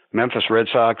 Memphis Red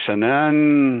Sox, and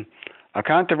then a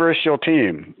controversial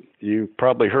team you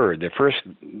probably heard. They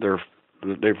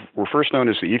were first known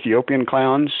as the Ethiopian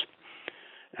Clowns,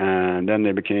 and then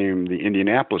they became the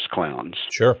Indianapolis Clowns.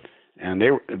 Sure. And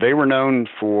they were known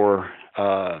for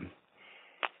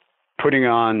putting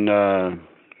on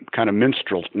kind of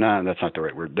minstrel. No, that's not the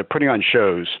right word. They're putting on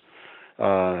shows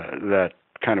that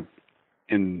kind of,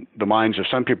 in the minds of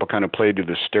some people, kind of played to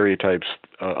the stereotypes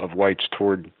of whites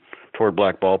toward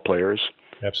black ball players.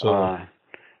 Absolutely.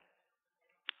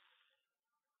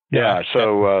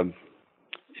 So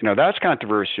that's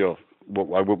controversial.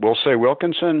 We'll say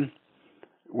Wilkinson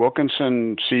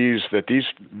sees that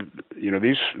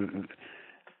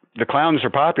the clowns are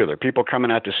popular. People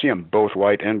coming out to see them, both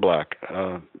white and black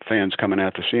fans coming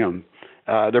out to see them.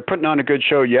 They're putting on a good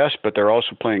show, yes, but they're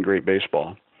also playing great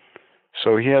baseball.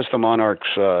 So he has the Monarchs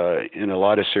in a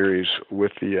lot of series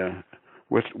with the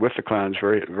clowns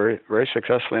very, very, very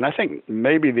successfully. And I think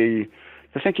maybe the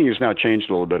thinking has now changed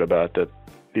a little bit about that.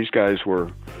 These guys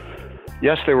were,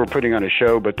 yes, they were putting on a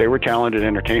show, but they were talented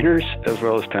entertainers as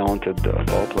well as talented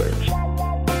ball players.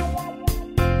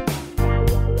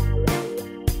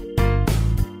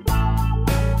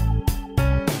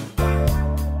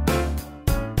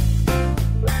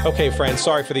 Okay, friends,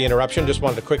 sorry for the interruption. Just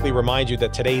wanted to quickly remind you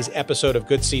that today's episode of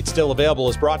Good Seats Still Available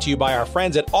is brought to you by our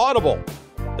friends at Audible,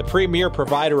 the premier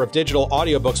provider of digital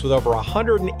audiobooks with over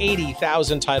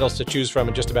 180,000 titles to choose from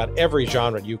in just about every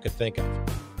genre you could think of.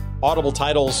 Audible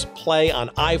titles play on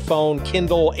iPhone,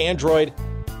 Kindle, Android,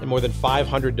 and more than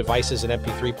 500 devices and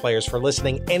MP3 players for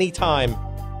listening anytime,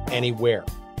 anywhere.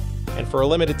 And for a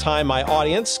limited time, my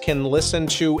audience can listen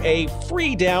to a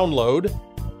free download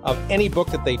of any book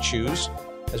that they choose,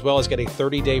 as well as get a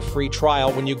 30-day free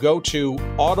trial when you go to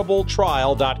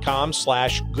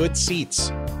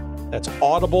audibletrial.com/goodseats. That's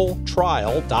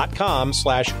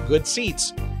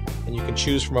audibletrial.com/goodseats. And you can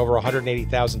choose from over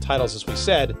 180,000 titles, as we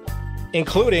said,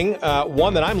 including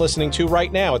one that I'm listening to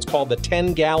right now. It's called The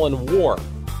 10-Gallon War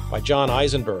by John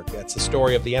Eisenberg. That's the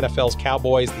story of the NFL's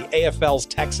Cowboys, the AFL's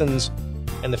Texans,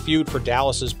 and the feud for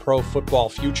Dallas's pro football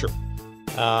future.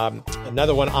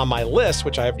 Another one on my list,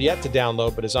 which I have yet to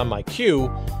download but is on my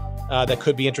queue, that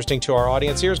could be interesting to our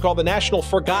audience here, is called The National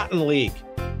Forgotten League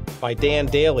by Dan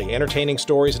Daly, entertaining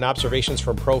stories and observations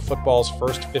from pro football's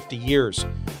first 50 years.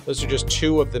 Those are just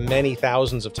two of the many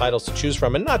thousands of titles to choose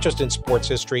from, and not just in sports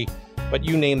history, but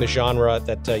you name the genre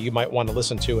that you might want to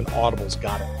listen to, and Audible's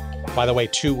got it. By the way,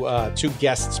 two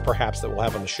guests perhaps that we'll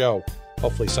have on the show,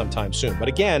 hopefully sometime soon. But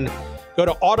again, go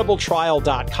to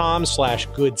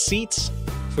audibletrial.com/goodseats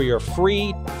for your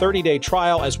free 30-day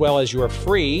trial, as well as your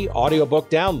free audiobook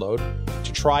download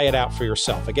to try it out for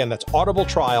yourself. Again, that's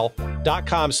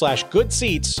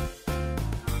audibletrial.com/goodseats.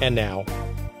 And now,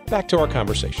 back to our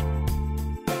conversation.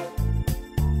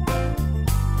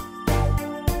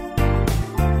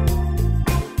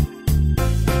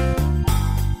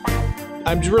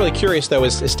 I'm just really curious, though,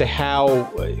 as to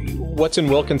what's in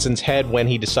Wilkinson's head when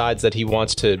he decides that he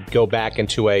wants to go back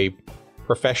into a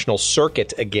professional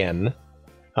circuit again.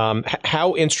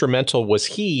 How instrumental was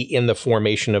he in the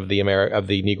formation of the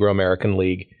Negro American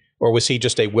League or was he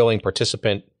just a willing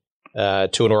participant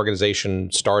to an organization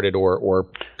started or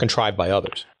contrived by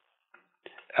others?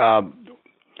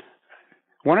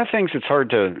 One of the things that's hard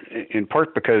to, in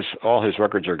part because all his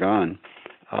records are gone,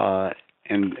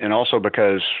 and also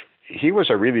because he was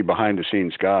a really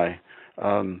behind-the-scenes guy.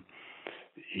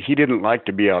 He didn't like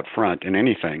to be out front in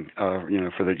anything.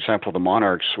 For the example, the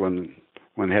Monarchs, when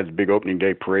they had the big opening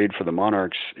day parade for the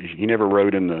Monarchs, he never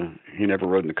rode in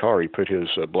the car. He put his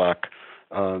black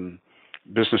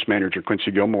business manager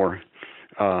Quincy Gilmore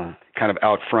kind of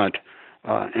out front,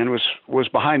 and was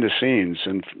behind the scenes.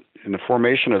 And in the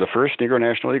formation of the first Negro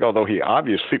National League, although he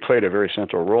obviously played a very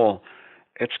central role,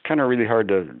 it's kind of really hard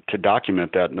to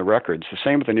document that in the records. The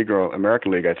same with the Negro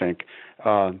American League, I think.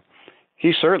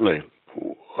 He certainly,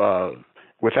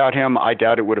 without him, I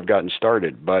doubt it would have gotten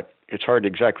started. But it's hard to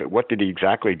exactly, what did he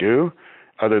exactly do,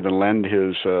 other than lend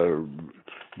his,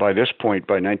 by this point,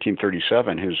 by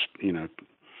 1937, his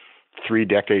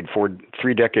three-decade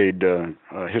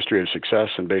history of success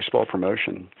in baseball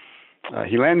promotion.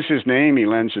 He lends his name, he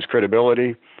lends his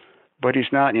credibility, but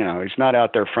he's not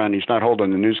out there front. He's not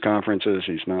holding the news conferences.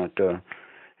 He's not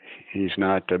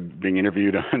being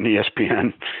interviewed on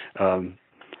ESPN,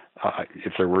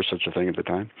 if there were such a thing at the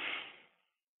time.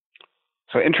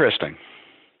 So interesting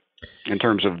in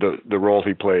terms of the role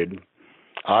he played.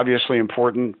 Obviously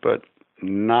important, but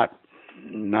never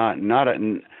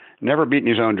beating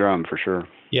his own drum for sure.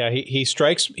 Yeah, he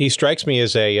strikes me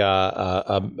as maybe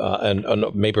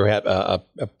a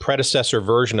predecessor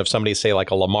version of somebody, say,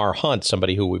 like a Lamar Hunt,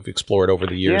 somebody who we've explored over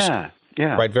the years.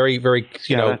 Yeah. Right. Very, very,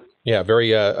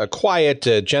 very a quiet,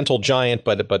 gentle giant,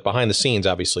 but behind the scenes,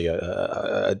 obviously,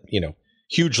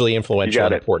 hugely influential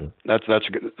and important. That's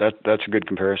a good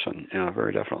comparison. Yeah,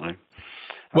 very definitely.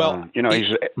 Well,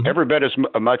 he's every bit as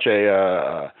much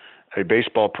a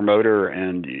baseball promoter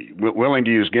and willing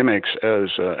to use gimmicks as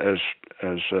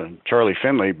Charlie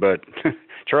Finley, but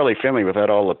Charlie Finley without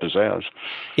all the pizzazz.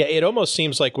 Yeah, it almost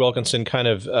seems like Wilkinson kind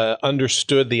of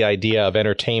understood the idea of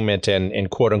entertainment and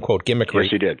quote unquote gimmickry.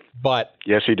 Yes, he did. But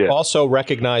yes, he did. Also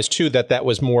recognized too that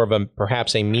was more of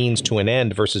perhaps a means to an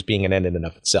end versus being an end in and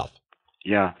of itself.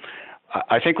 Yeah,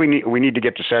 I think we need to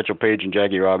get to Satchel Paige and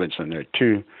Jackie Robinson. They're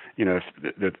two,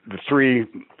 the three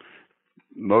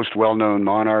most well-known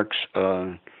Monarchs.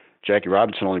 Jackie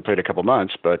Robinson only played a couple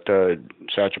months, but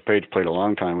Satchel Paige played a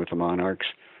long time with the Monarchs.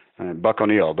 Buck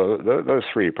O'Neill, those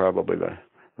three probably the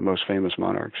most famous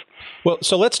Monarchs. Well,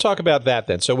 so let's talk about that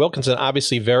then. So Wilkinson,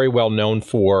 obviously very well known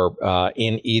for,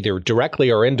 in either directly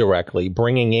or indirectly,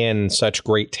 bringing in such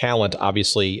great talent,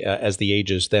 obviously, as the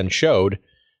ages then showed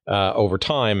over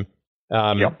time.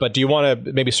 Yep. But do you want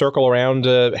to maybe circle around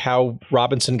how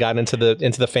Robinson got into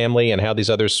the family and how these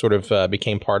others sort of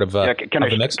became part of the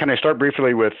mix? Can I start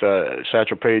briefly with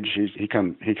Satchel Paige? He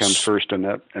comes first in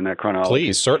that chronology.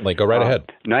 Please, certainly, go right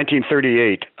ahead.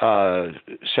 1938.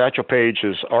 Satchel Paige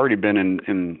has already been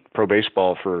in pro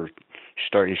baseball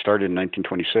he started in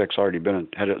 1926. Already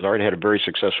had a very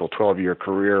successful 12-year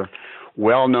career.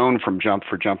 Well known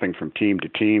for jumping from team to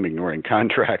team, ignoring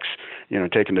contracts,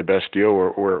 taking the best deal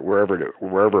or wherever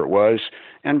it was.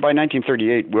 And by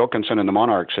 1938, Wilkinson and the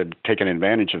Monarchs had taken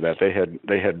advantage of that. They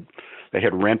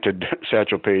had rented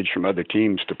Satchel Paige from other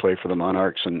teams to play for the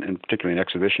Monarchs, and particularly in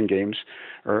exhibition games.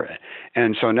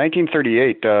 And so in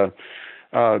 1938,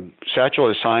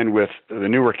 Satchel is signed with the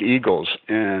Newark Eagles,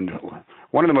 and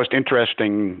one of the most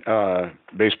interesting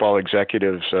baseball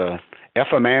executives,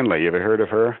 Effa Manley. Have you heard of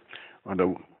her?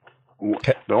 The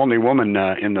only woman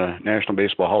in the National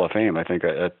Baseball Hall of Fame, I think,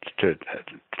 to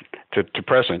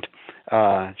present.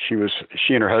 She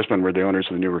and her husband were the owners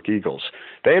of the Newark Eagles.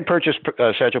 They had purchased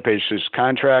Satchel Paige's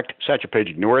contract. Satchel Paige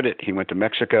ignored it. He went to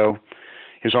Mexico.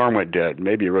 His arm went dead.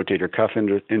 Maybe a rotator cuff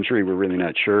injury. We're really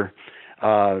not sure.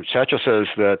 Satchel says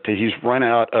that he's run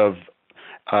out of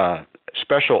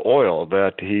special oil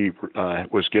that he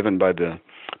was given by the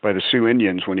Sioux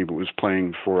Indians when he was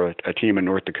playing for a team in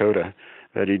North Dakota,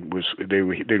 that they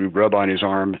would rub on his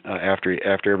arm after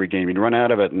every game. He'd run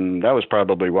out of it, and that was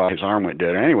probably why his arm went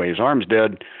dead. Anyway, his arm's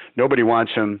dead. Nobody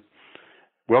wants him.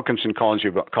 Wilkinson calls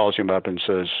him up and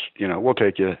says, we'll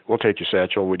take you,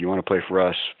 Satchel. Would you want to play for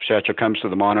us? Satchel comes to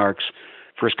the Monarchs.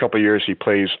 First couple of years, he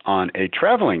plays on a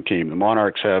traveling team. The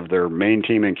Monarchs have their main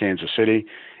team in Kansas City,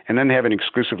 and then they have an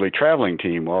exclusively traveling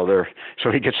team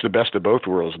so he gets the best of both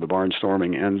worlds, the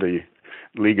barnstorming and the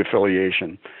league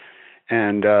affiliation.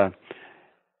 And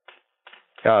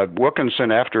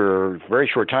Wilkinson, after a very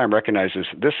short time, recognizes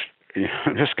this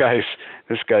guy's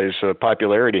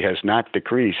popularity has not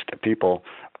decreased. People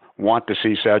want to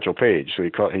see Satchel Paige, so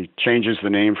he changes the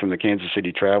name from the Kansas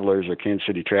City Travelers or Kansas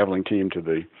City Traveling Team to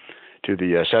the to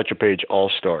the Satchel Paige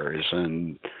All-Stars,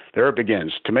 and there it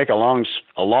begins. To make a long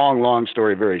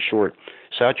story very short,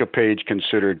 Satchel Paige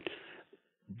considered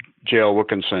J.L.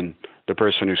 Wilkinson the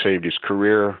person who saved his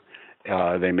career.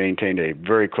 They maintained a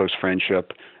very close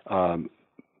friendship.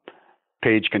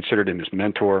 Paige considered him his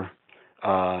mentor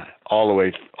all the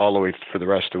way for the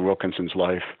rest of Wilkinson's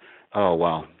life. Oh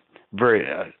wow,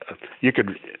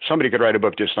 somebody could write a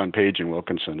book just on Paige and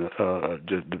Wilkinson,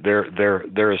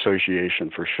 their association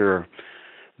for sure.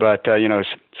 But so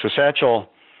Satchel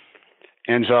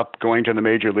ends up going to the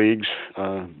major leagues.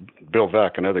 Bill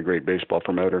Veeck, another great baseball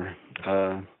promoter,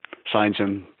 signs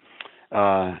him.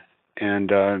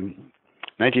 And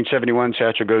 1971,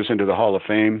 Satchel goes into the Hall of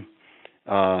Fame.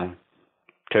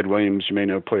 Ted Williams, you may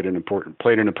know, played an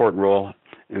important role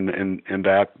in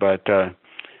that. But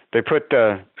they put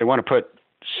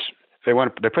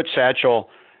Satchel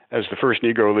as the first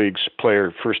Negro Leagues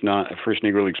player, first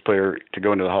Negro Leagues player to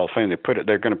go into the Hall of Fame.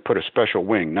 They're going to put a special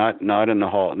wing, not in the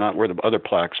hall, not where the other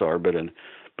plaques are, but in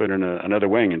another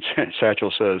wing. And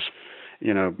Satchel says,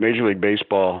 Major League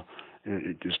Baseball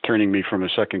is turning me from a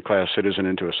second-class citizen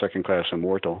into a second-class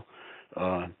immortal.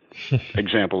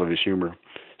 Example of his humor.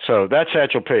 So that's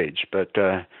Satchel Paige. But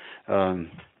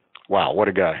wow, what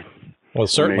a guy! Well,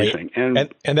 certainly, amazing.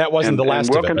 And that wasn't the last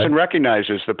of it. Wilkinson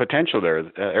recognizes the potential there.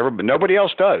 Nobody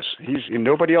else does.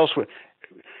 Nobody else would.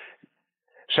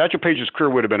 Satchel Paige's career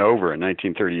would have been over in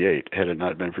 1938 had it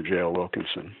not been for J.L.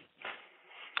 Wilkinson.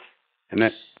 And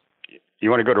that. You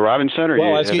want to go to Robinson, or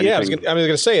I was going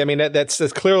to say. I mean,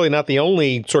 that's clearly not the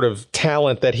only sort of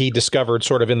talent that he discovered,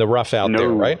 sort of in the rough out there,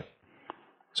 right?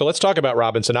 So let's talk about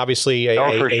Robinson. Obviously, a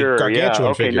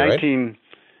gargantuan figure, right?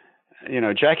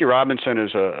 Jackie Robinson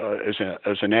is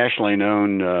a nationally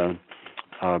known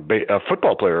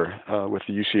football player with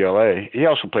the UCLA. He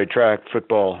also played track,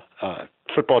 football,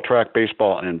 track,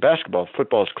 baseball, and basketball.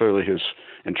 Football is clearly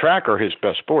and track are his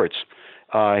best sports.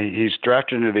 He's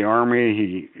drafted into the Army.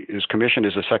 He is commissioned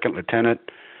as a second lieutenant.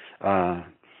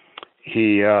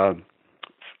 He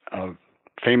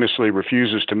famously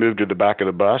refuses to move to the back of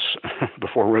the bus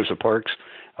before Rosa Parks,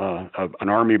 an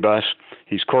Army bus.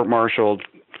 He's court-martialed.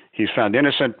 He's found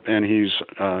innocent, and he's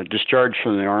discharged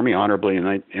from the Army honorably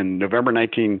in November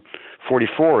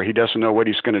 1944. He doesn't know what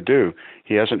he's going to do.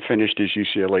 He hasn't finished his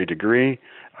UCLA degree.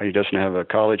 He doesn't have a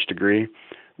college degree.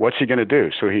 What's he going to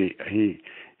do? So he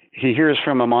hears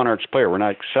from a Monarchs player. We're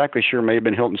not exactly sure. May have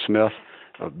been Hilton Smith,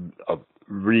 a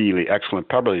really excellent,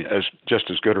 probably just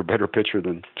as good or better pitcher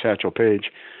than Satchel Paige.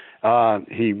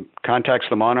 He contacts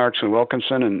the Monarchs and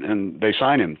Wilkinson, and they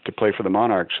sign him to play for the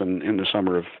Monarchs in the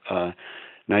summer of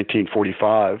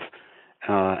 1945.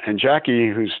 And Jackie,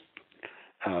 who's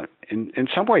in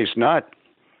some ways not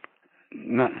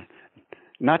the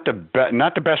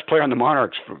best player on the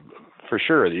Monarchs for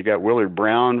sure. You got Willard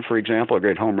Brown, for example, a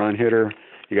great home run hitter.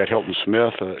 You got Hilton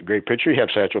Smith, a great pitcher. You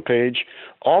have Satchel Paige,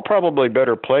 all probably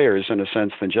better players in a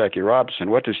sense than Jackie Robinson.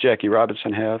 What does Jackie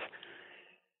Robinson have?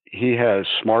 He has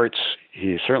smarts.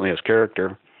 He certainly has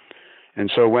character. And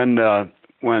so when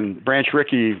Branch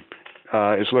Rickey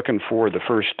is looking for the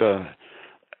first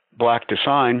black to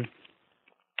sign,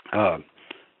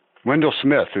 Wendell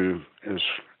Smith, who is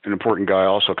an important guy,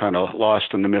 also kind of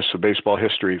lost in the mists of baseball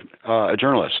history, a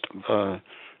journalist,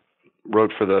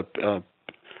 wrote for the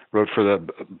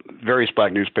various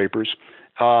black newspapers,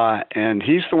 and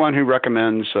he's the one who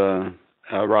recommends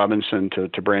Robinson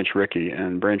to Branch Rickey,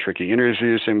 and Branch Rickey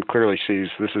interviews him, clearly sees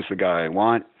this is the guy I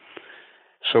want.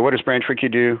 So what does Branch Rickey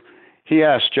do? He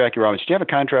asks Jackie Robinson, do you have a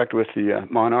contract with the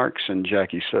Monarchs? And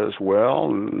Jackie says,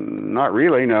 well, not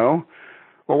really, no.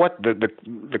 Well, what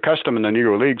the custom in the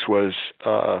Negro Leagues was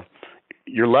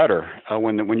your letter.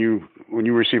 When you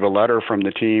receive a letter from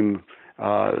the team,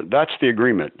 that's the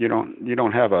agreement. You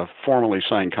don't have a formally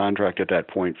signed contract at that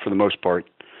point for the most part.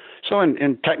 So,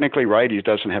 and technically, right, he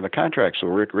doesn't have a contract. So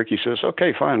Rickey says,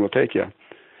 okay, fine, we'll take you.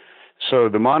 So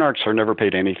the Monarchs are never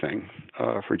paid anything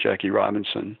for Jackie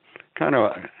Robinson. Kind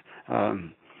of,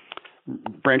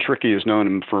 Branch Rickey has known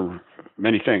him for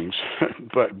many things,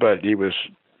 but he was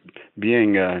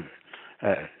being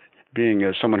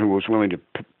someone who was willing to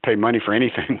pay money for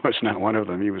anything was not one of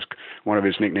them. One of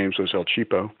his nicknames was El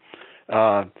Cheapo.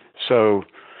 So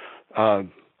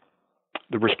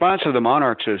the response of the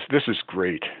Monarchs is, this is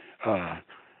great.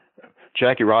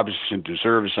 Jackie Robinson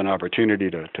deserves an opportunity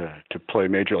to play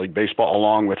Major League Baseball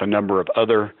along with a number of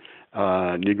other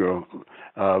Negro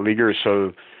leaguers.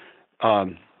 So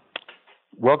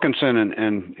Wilkinson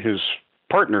and his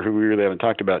partner, who we really haven't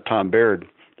talked about, Tom Baird,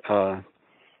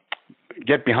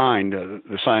 get behind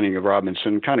the signing of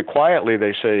Robinson. Kind of quietly,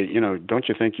 they say, don't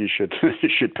you think you should you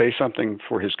should pay something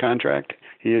for his contract?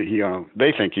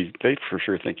 They for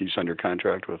sure think he's under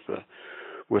contract with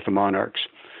the Monarchs.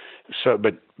 So,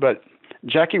 but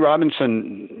Jackie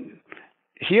Robinson,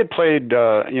 he had played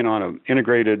on an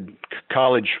integrated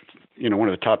college, one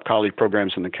of the top college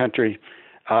programs in the country.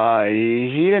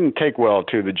 He didn't take well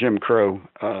to the Jim Crow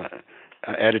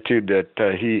attitude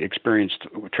that he experienced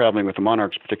traveling with the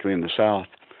Monarchs, particularly in the South.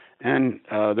 And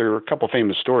there are a couple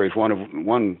famous stories.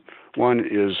 One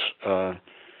is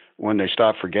when they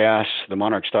stopped for gas, the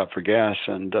Monarchs stopped for gas,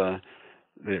 and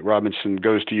Robinson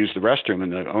goes to use the restroom,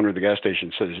 and the owner of the gas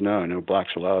station says, no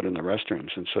blacks allowed in the restrooms.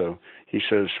 And so he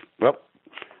says, well,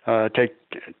 we're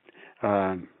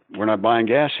not buying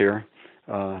gas here.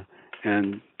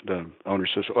 And the owner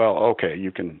says, well, okay,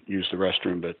 you can use the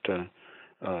restroom, but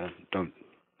don't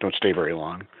stay very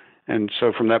long. And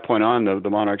so from that point on, the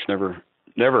Monarchs never,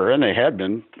 and they had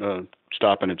been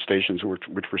stopping at stations which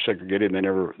were segregated.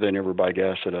 And they never buy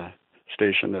gas at a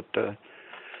station that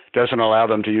doesn't allow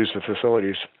them to use the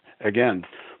facilities again.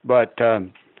 But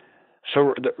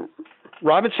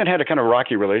Robinson had a kind of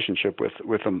rocky relationship with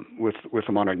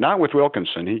the Monarch. Not with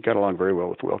Wilkinson. He got along very well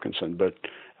with Wilkinson, but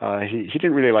he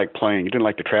didn't really like playing. He didn't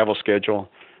like the travel schedule,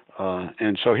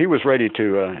 and so he was ready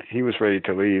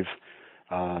to leave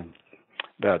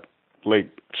that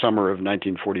late summer of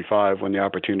 1945 when the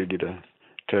opportunity to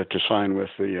sign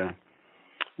with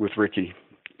Ricky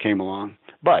came along.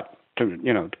 But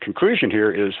the conclusion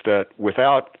here is that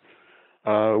without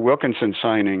Wilkinson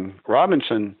signing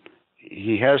Robinson,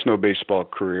 he has no baseball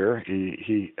career.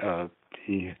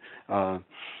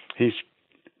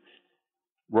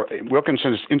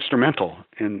 Wilkinson's instrumental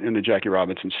in the Jackie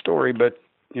Robinson story, but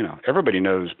everybody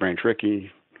knows Branch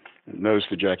Rickey, knows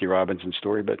the Jackie Robinson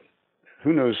story, but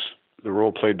who knows the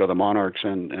role played by the Monarchs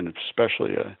and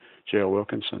especially J.L.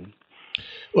 Wilkinson.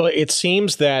 Well, it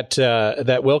seems that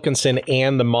Wilkinson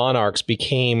and the Monarchs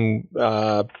became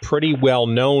pretty well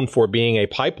known for being a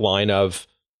pipeline of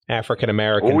African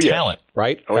American talent,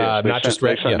 right? Oh, yes.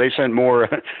 They sent more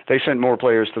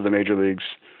players to the major leagues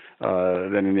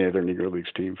than any other Negro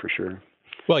Leagues team, for sure.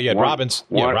 Well, you had Robinson.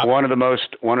 One of the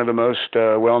most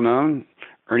well known,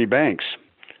 Ernie Banks,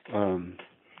 Cool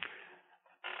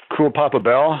Papa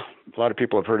Bell. A lot of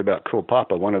people have heard about Cool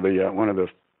Papa, one of the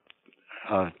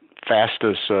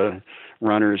fastest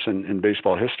runners in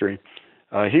baseball history.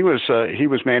 He was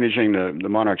managing the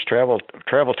Monarchs travel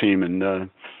team in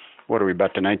what are we,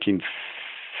 about the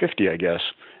 1950, I guess,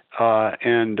 or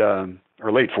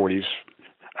late 40s.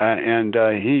 And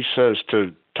he says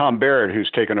to Tom Barrett,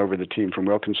 who's taken over the team from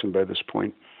Wilkinson by this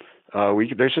point,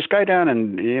 there's this guy down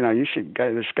in,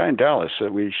 this guy in Dallas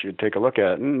that we should take a look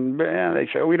at. And they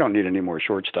say, we don't need any more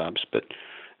shortstops. But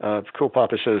Cool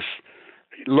Papa says,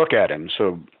 look at him.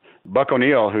 So Buck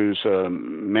O'Neill, who's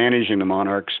managing the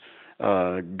Monarchs,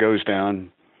 goes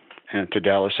down to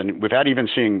Dallas, and without even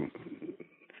seeing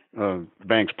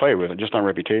Banks play with it, just on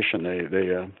reputation,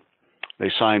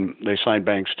 they signed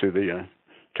Banks to the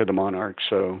Monarchs.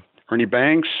 So Ernie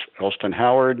Banks, Elston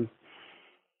Howard,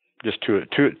 just two of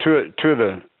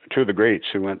the greats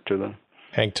who went to the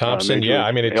Hank Thompson.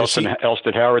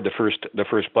 Elston Howard, the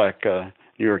first black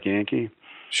New York Yankee.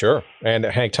 Sure, and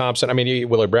Hank Thompson. I mean,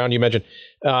 Willard Brown. You mentioned.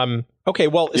 Okay,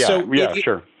 well,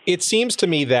 sure. It seems to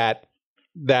me that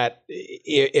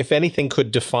if anything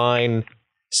could define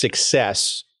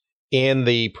success in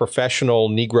the professional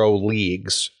Negro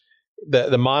leagues,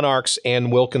 the Monarchs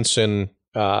and Wilkinson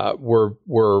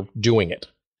were doing it.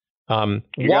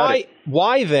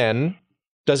 Why then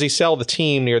does he sell the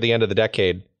team near the end of the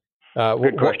decade?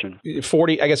 Good question.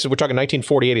 40. I guess we're talking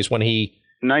 1948 is when he.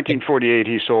 1948,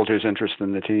 he sold his interest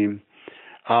in the team.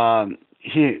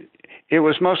 It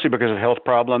was mostly because of health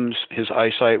problems. His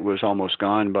eyesight was almost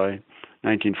gone by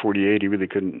 1948. He really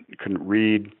couldn't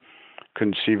read,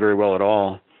 couldn't see very well at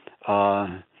all.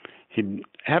 He'd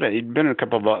been in a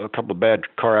couple of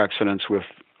bad car accidents with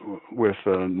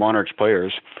Monarchs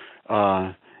players,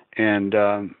 and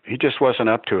he just wasn't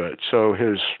up to it. So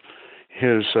his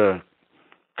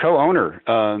co-owner,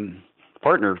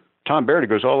 partner, Tom Barrett,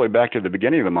 goes all the way back to the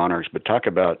beginning of the Monarchs, but talk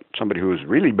about somebody who was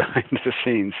really behind the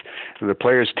scenes. The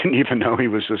players didn't even know he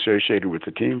was associated with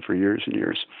the team for years and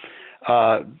years.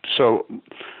 So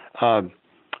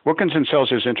Wilkinson sells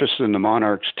his interest in the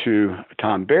Monarchs to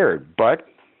Tom Barrett, but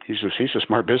he's a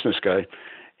smart business guy.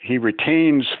 He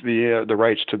retains the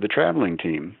rights to the traveling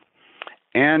team,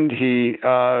 and he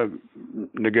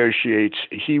negotiates.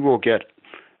 He will get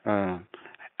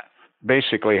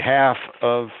basically half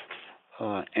of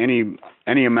any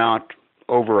amount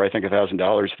over, I think,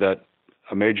 $1,000 that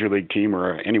a major league team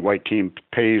or any white team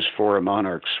pays for a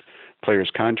Monarchs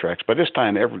players' contracts. By this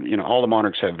time, all the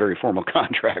Monarchs have very formal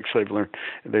contracts.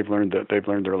 They've learned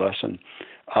their lesson.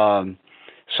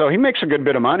 So he makes a good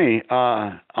bit of money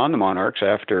on the Monarchs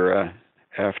after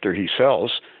he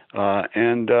sells,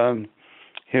 and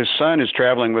his son is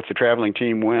traveling with the traveling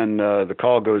team when the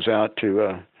call goes out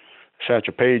to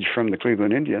Satchel Paige from the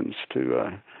Cleveland Indians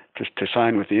to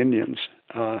sign with the Indians.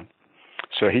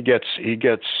 So he gets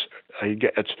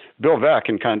Bill Veeck,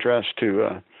 in contrast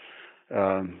to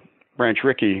Branch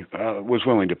Rickey, was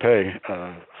willing to pay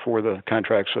for the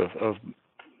contracts of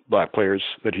black players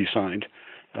that he signed,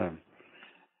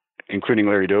 including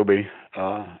Larry Doby.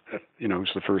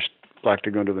 Who's the first black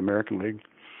to go into the American League.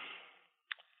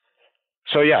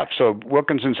 So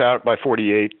Wilkinson's out by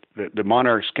 48. The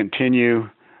Monarchs continue.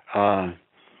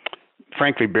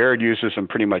 Frankly, Baird uses them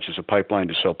pretty much as a pipeline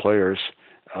to sell players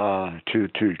to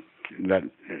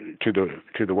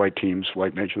the white teams,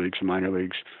 white major leagues and minor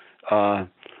leagues.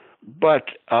 But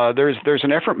there's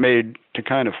an effort made to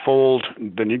kind of fold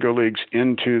the Negro Leagues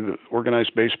into the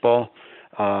organized baseball,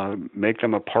 make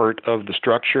them a part of the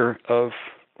structure of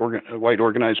white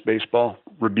organized baseball,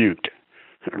 rebuffed.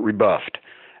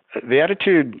 The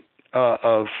attitude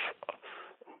of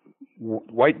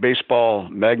white baseball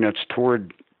magnates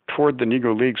toward the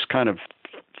Negro Leagues kind of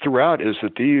throughout is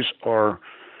that these are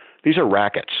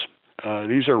rackets.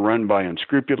 These are run by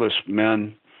unscrupulous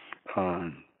men,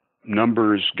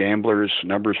 numbers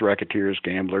racketeers,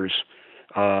 gamblers,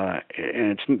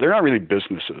 and they're not really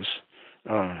businesses.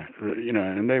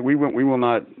 And we will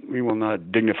not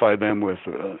dignify them with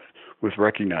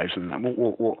recognizing them.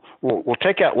 We'll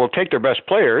take their best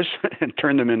players and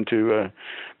turn them into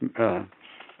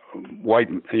white,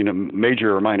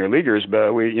 major or minor leaguers.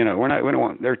 But we don't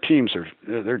want their teams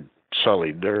they're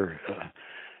sullied. It's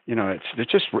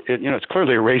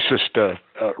clearly a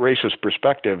racist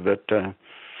perspective that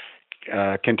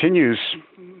continues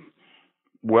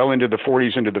well into the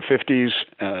 40s, into the 50s.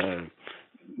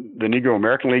 The Negro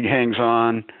American League hangs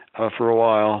on for a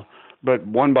while. But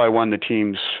one by one, the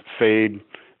teams fade.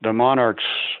 The Monarchs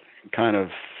kind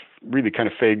of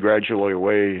fade gradually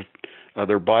away.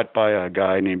 They're bought by a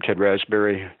guy named Ted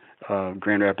Raspberry,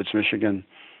 Grand Rapids, Michigan.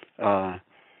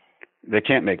 They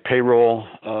can't make payroll.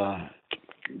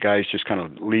 Guys just kind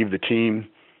of leave the team.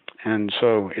 And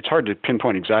so it's hard to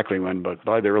pinpoint exactly when, but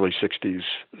by the early 60s,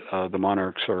 the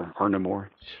Monarchs are no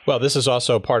more. Well, this is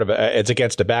also part of it's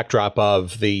against a backdrop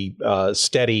of the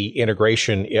steady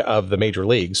integration of the major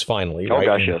leagues. Finally, oh right?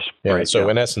 gosh, yes. Yeah, right, so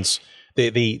yeah. in essence,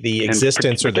 the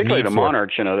existence or the particularly need the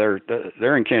Monarchs,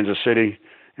 they're in Kansas City,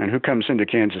 and who comes into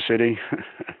Kansas City?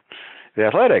 The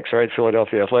Athletics, right?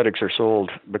 Philadelphia Athletics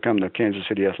become the Kansas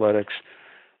City Athletics,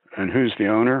 and who's the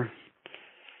owner?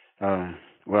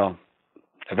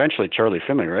 Eventually Charlie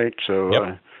Finley, right? So,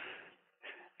 yep.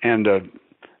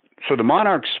 So the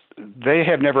Monarchs, they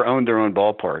have never owned their own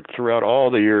ballpark. Throughout all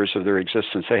the years of their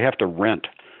existence, they have to rent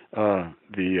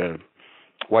the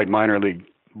white minor league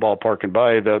ballpark. And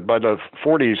by the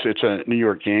 40s, it's a New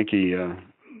York Yankee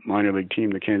minor league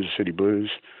team, the Kansas City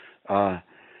Blues.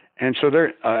 And so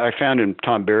I found in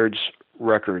Tom Baird's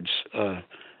records,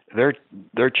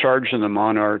 they're charging the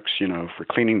Monarchs, for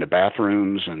cleaning the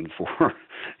bathrooms and for,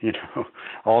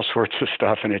 all sorts of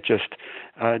stuff, and it just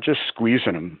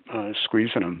squeezing them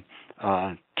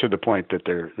to the point that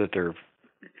they're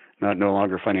no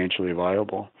longer financially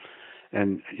viable.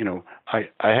 And I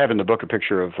have in the book a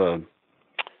picture of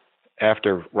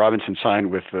after Robinson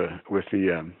signed with the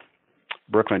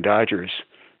Brooklyn Dodgers.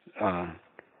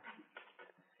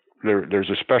 There's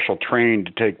a special train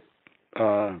to take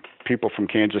people from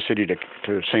Kansas City to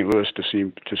St. Louis to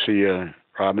see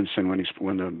Robinson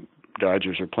when the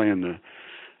Dodgers are playing the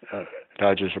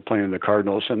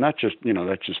Cardinals, and that's just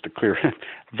a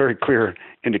very clear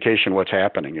indication what's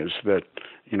happening is that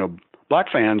black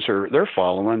fans they're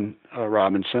following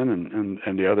Robinson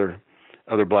and the other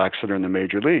blacks that are in the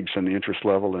major leagues, and the interest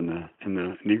level in the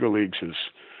Negro Leagues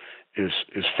is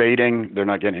fading. They're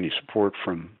not getting any support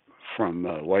from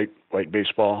white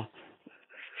baseball.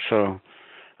 So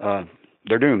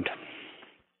they're doomed.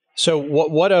 So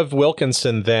what of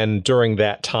Wilkinson then during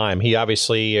that time? He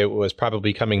obviously was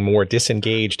probably becoming more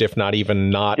disengaged, if not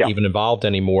even even involved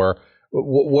anymore.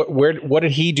 What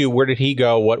did he do? Where did he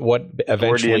go? What eventually?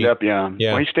 Where did he end up? Yeah.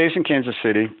 Well, he stays in Kansas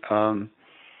City.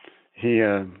 He,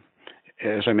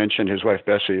 as I mentioned, his wife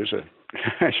Bessie is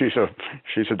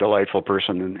she's a delightful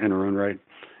person in her own right.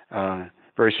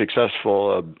 Very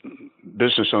successful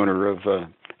business owner of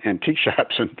antique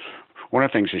shops, and one of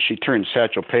the things is she turned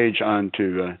Satchel Paige on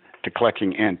to to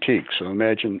collecting antiques. So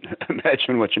imagine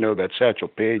what you know about Satchel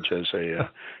Paige as a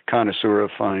connoisseur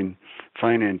of fine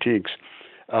antiques.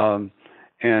 So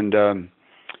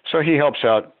he helps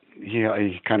out.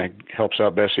 He kind of helps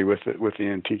out Bessie with the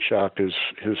antique shop. His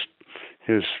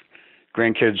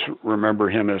grandkids remember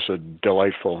him as a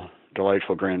delightful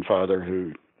grandfather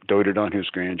who doted on his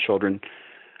grandchildren.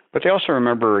 But they also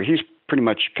remember he's pretty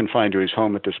much confined to his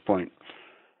home at this point.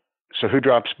 So who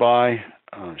drops by?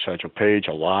 Satchel Paige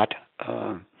a lot.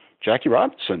 Jackie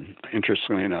Robinson,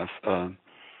 interestingly enough,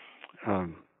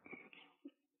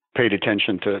 paid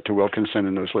attention to Wilkinson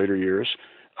in those later years.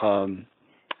 And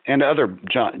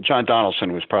John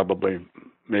Donaldson was probably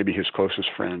maybe his closest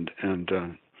friend. And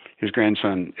his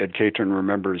grandson, Ed Catron,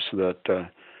 remembers that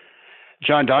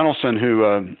John Donaldson,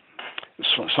 who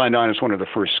signed on as one of the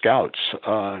first scouts,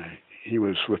 he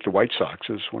was with the White Sox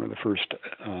as one of the first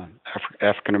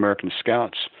African-American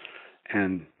scouts,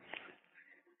 and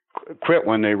quit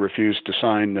when they refused to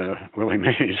sign Willie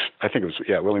Mays. I think it was,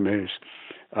 Willie Mays.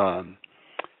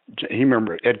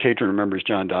 Ed Catron remembers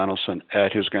John Donaldson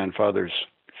at his grandfather's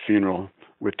funeral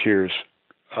with tears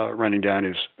running down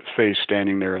his face,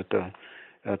 standing there at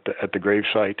the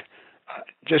gravesite.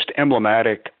 Just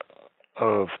emblematic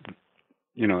of,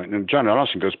 and John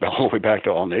Donaldson goes all the way back to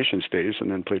All Nations days and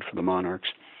then played for the Monarchs.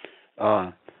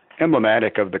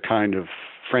 Emblematic of the kind of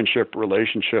friendship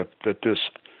relationship that this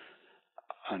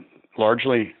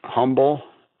largely humble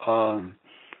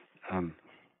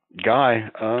guy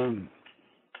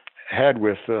had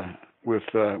with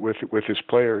his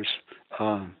players.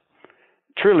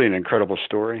 Truly an incredible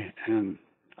story, and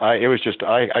I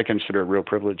consider it a real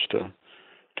privilege to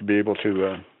be able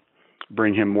to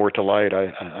bring him more to light.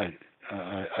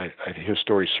 His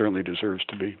story certainly deserves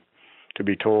to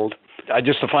be told.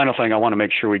 The final thing I want to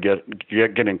make sure we get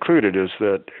included is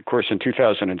that, of course, in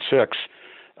 2006,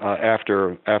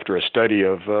 after a study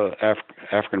of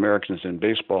African Americans in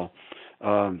baseball,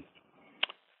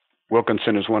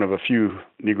 Wilkinson is one of a few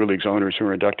Negro Leagues owners who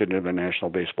are inducted into the National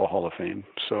Baseball Hall of Fame.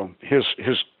 So his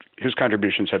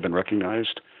contributions have been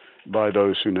recognized by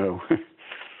those who know.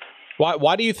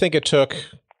 Why do you think it took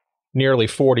nearly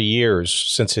 40 years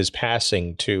since his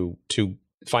passing to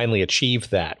finally achieve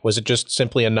that? Was it just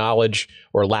simply a knowledge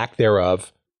or lack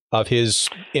thereof of his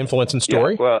influence and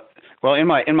story? Yeah, well, in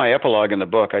my epilogue in the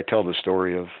book, I tell the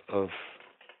story of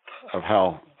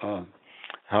how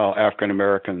African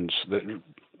Americans, the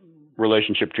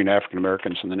relationship between African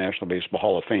Americans and the National Baseball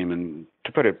Hall of Fame, and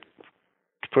to put it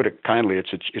kindly,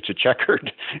 it's a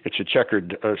checkered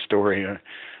story.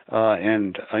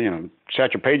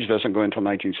 Satchel Paige doesn't go until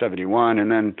 1971,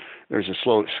 and then there's a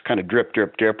slow kind of drip.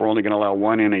 We're only going to allow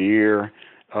one in a year,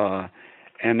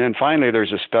 and then finally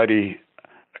there's a study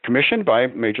commissioned by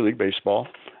Major League Baseball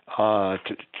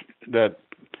that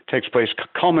takes place,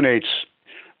 culminates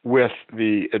with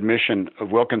the admission of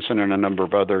Wilkinson and a number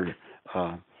of other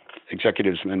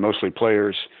executives and mostly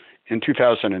players in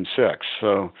 2006.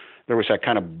 So there was that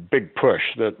kind of big push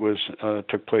that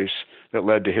took place that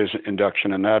led to his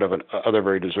induction and that of other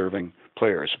very deserving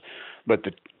players. But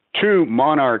the two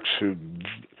Monarchs who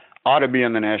ought to be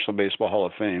in the National Baseball Hall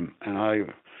of Fame, and I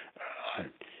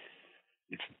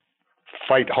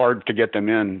fight hard to get them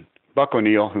in, Buck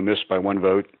O'Neill, who missed by one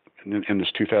vote in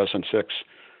this 2006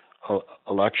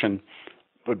 election.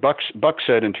 But Buck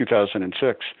said in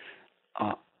 2006,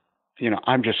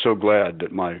 I'm just so glad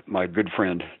that my good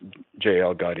friend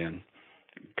J.L. got in,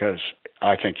 because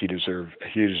I think he deserved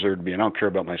to be in. I don't care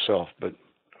about myself, but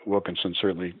Wilkinson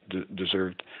certainly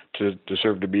deserved to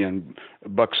be in.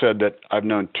 Buck said that I've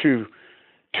known two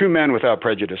men without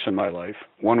prejudice in my life.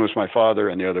 One was my father,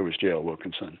 and the other was J.L.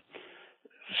 Wilkinson.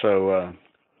 So,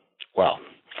 wow.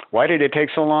 Why did it take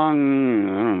so long?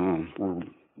 I don't know.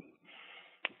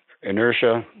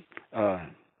 Inertia.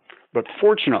 But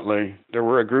fortunately, there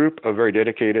were a group of very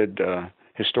dedicated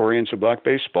historians of black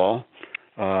baseball.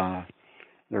 They're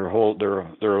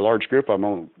a large group. I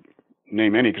won't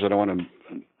name any because I don't want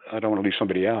to leave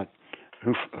somebody out.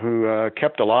 Who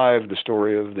kept alive the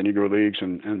story of the Negro Leagues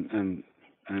and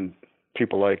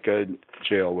people like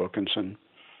J.L. Wilkinson.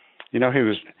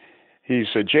 He's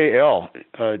J.L.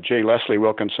 J. Leslie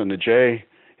Wilkinson. The J.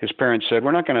 His parents said,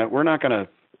 we're not gonna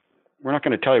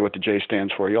tell you what the J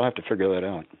stands for. You'll have to figure that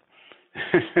out.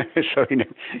 So he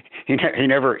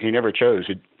never chose.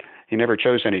 He never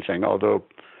chose anything. Although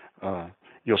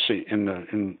you'll see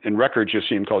in records you'll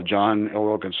see him called John L.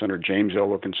 Wilkinson or James L.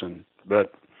 Wilkinson,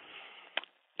 but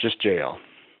just J.L.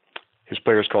 His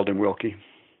players called him Wilkie.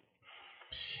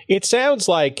 It sounds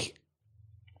like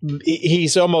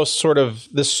he's almost sort of,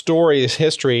 the story, his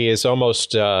history is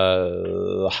almost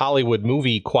Hollywood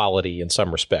movie quality in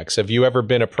some respects. Have you ever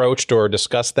been approached or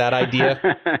discussed that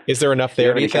idea? Is there enough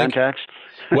there, do you think? Contacts?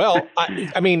 Well,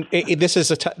 I mean, this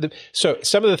is so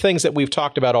some of the things that we've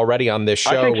talked about already on this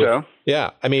show. I think so.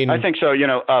 Yeah, I mean, I think so.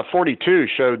 42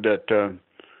 showed that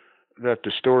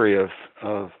the story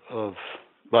of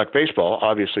black baseball,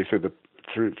 obviously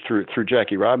through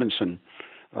Jackie Robinson,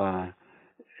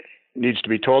 needs to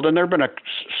be told. And there have been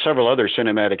several other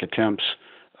cinematic attempts.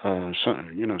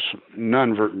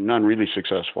 None really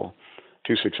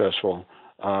too successful.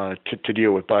 To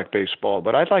deal with black baseball,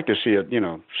 but I'd like to see it.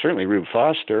 Certainly Rube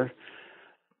Foster,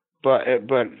 but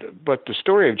the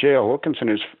story of J.L. Wilkinson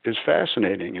is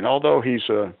fascinating. And although he's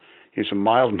a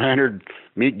mild-mannered,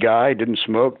 meek guy, didn't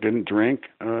smoke, didn't drink,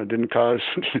 didn't cause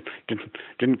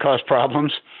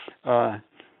problems. A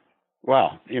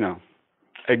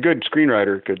good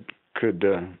screenwriter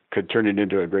could turn it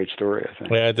into a great story, I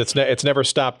think. Yeah, it's never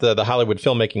stopped the Hollywood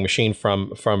filmmaking machine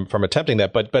from attempting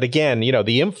that. But again,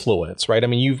 the influence, right? I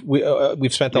mean,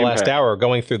 we've spent the last hour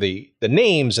going through the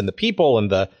names and the people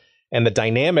and the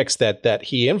dynamics that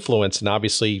he influenced, and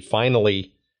obviously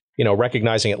finally,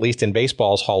 recognizing at least in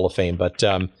baseball's Hall of Fame. But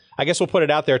I guess we'll put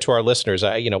it out there to our listeners.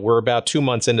 We're about 2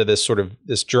 months into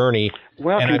this journey.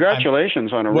 Well,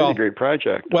 congratulations on a really great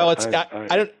project. Well,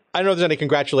 I don't know if there's any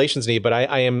congratulations needed, but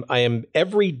I am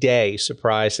every day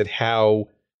surprised at how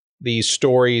these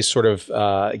stories sort of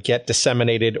get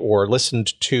disseminated or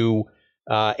listened to,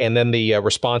 and then the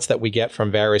response that we get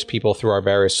from various people through our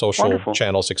various social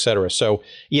channels, et cetera. So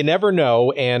you never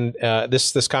know, and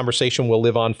this conversation will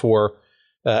live on for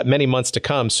many months to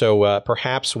come. So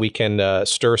perhaps we can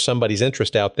stir somebody's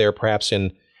interest out there, perhaps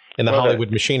in the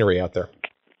Hollywood machinery out there.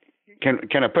 Can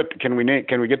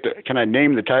I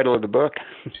name the title of the book?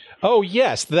 Oh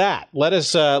yes, that. Let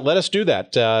us do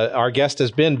that. Our guest has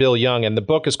been Bill Young, and the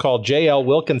book is called J.L.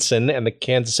 Wilkinson and the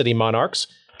Kansas City Monarchs: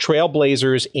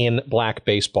 Trailblazers in Black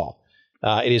Baseball.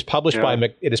 It is published by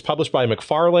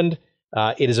McFarland.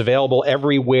 It is available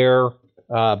everywhere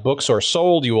books are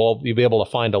sold. You'll be able to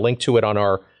find a link to it on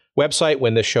our website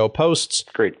when this show posts.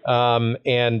 Great.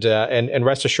 And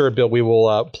rest assured, Bill, we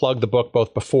will plug the book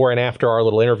both before and after our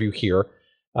little interview here.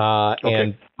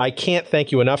 And I can't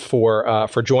thank you enough for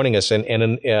joining us and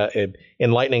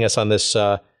enlightening us on this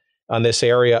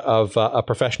area of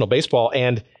professional baseball.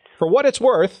 And for what it's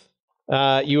worth,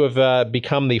 you have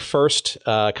become the first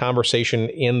conversation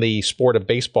in the sport of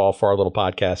baseball for our little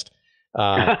podcast.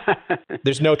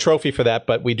 There's no trophy for that,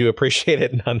 but we do appreciate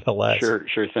it nonetheless.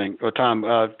 Sure thing. Well, Tom,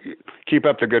 keep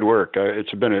up the good work.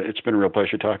 It's been a real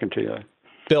pleasure talking to you.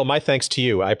 Bill, my thanks to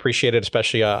you. I appreciate it,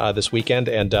 especially this weekend,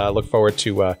 and look forward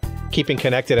to keeping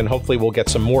connected, and hopefully we'll get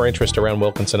some more interest around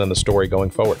Wilkinson and the story going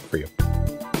forward for you.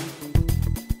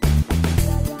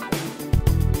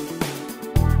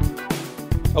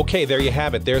 Okay, there you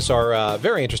have it. There's our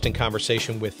very interesting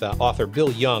conversation with author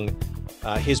Bill Young.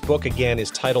 His book, again,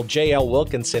 is titled J.L.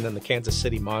 Wilkinson and the Kansas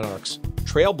City Monarchs: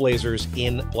 Trailblazers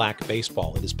in Black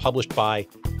Baseball. It is published by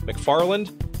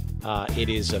McFarland. It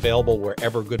is available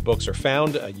wherever good books are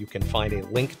found. You can find a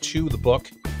link to the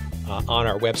book on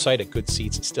our website at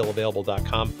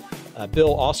goodseatsstillavailable.com.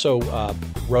 Bill also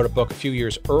wrote a book a few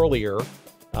years earlier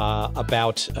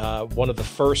about one of the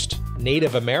first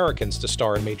Native Americans to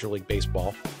star in Major League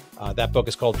Baseball. That book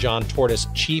is called John Tortoise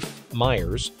Chief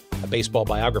Myers, a baseball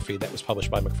biography, that was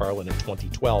published by McFarland in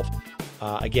 2012.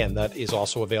 Again, that is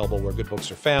also available where good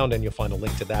books are found, and you'll find a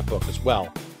link to that book as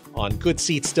well on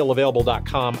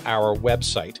goodseatsstillavailable.com, our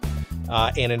website.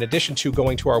 And in addition to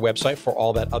going to our website for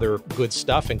all that other good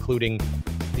stuff, including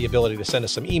the ability to send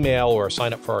us some email or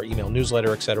sign up for our email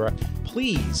newsletter, etc.,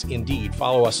 please indeed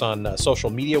follow us on social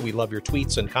media. We love your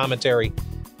tweets and commentary.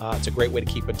 It's a great way to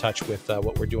keep in touch with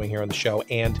what we're doing here on the show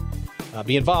and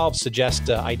be involved, suggest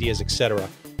ideas, etc.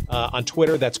 On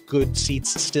Twitter, that's Good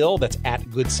Seats Still. That's at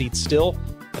Good Seats Still.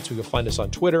 That's where you'll find us on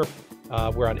Twitter.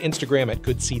 We're on Instagram at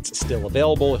Good Seats Still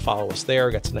Available. Follow us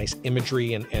there. Got some nice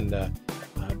imagery and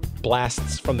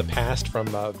blasts from the past from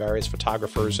various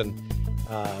photographers and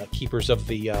keepers of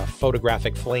the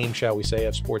photographic flame, shall we say,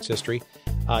 of sports history.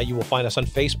 You will find us on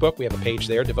Facebook. We have a page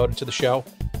there devoted to the show.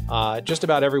 Just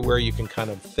about everywhere you can kind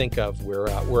of think of,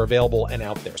 we're available and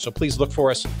out there. So please look for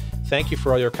us. Thank you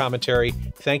for all your commentary.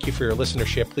 Thank you for your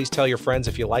listenership. Please tell your friends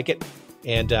if you like it,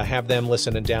 and have them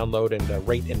listen and download and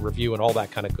rate and review and all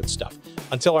that kind of good stuff.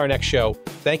 Until our next show,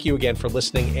 thank you again for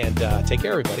listening, and take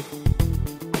care, everybody.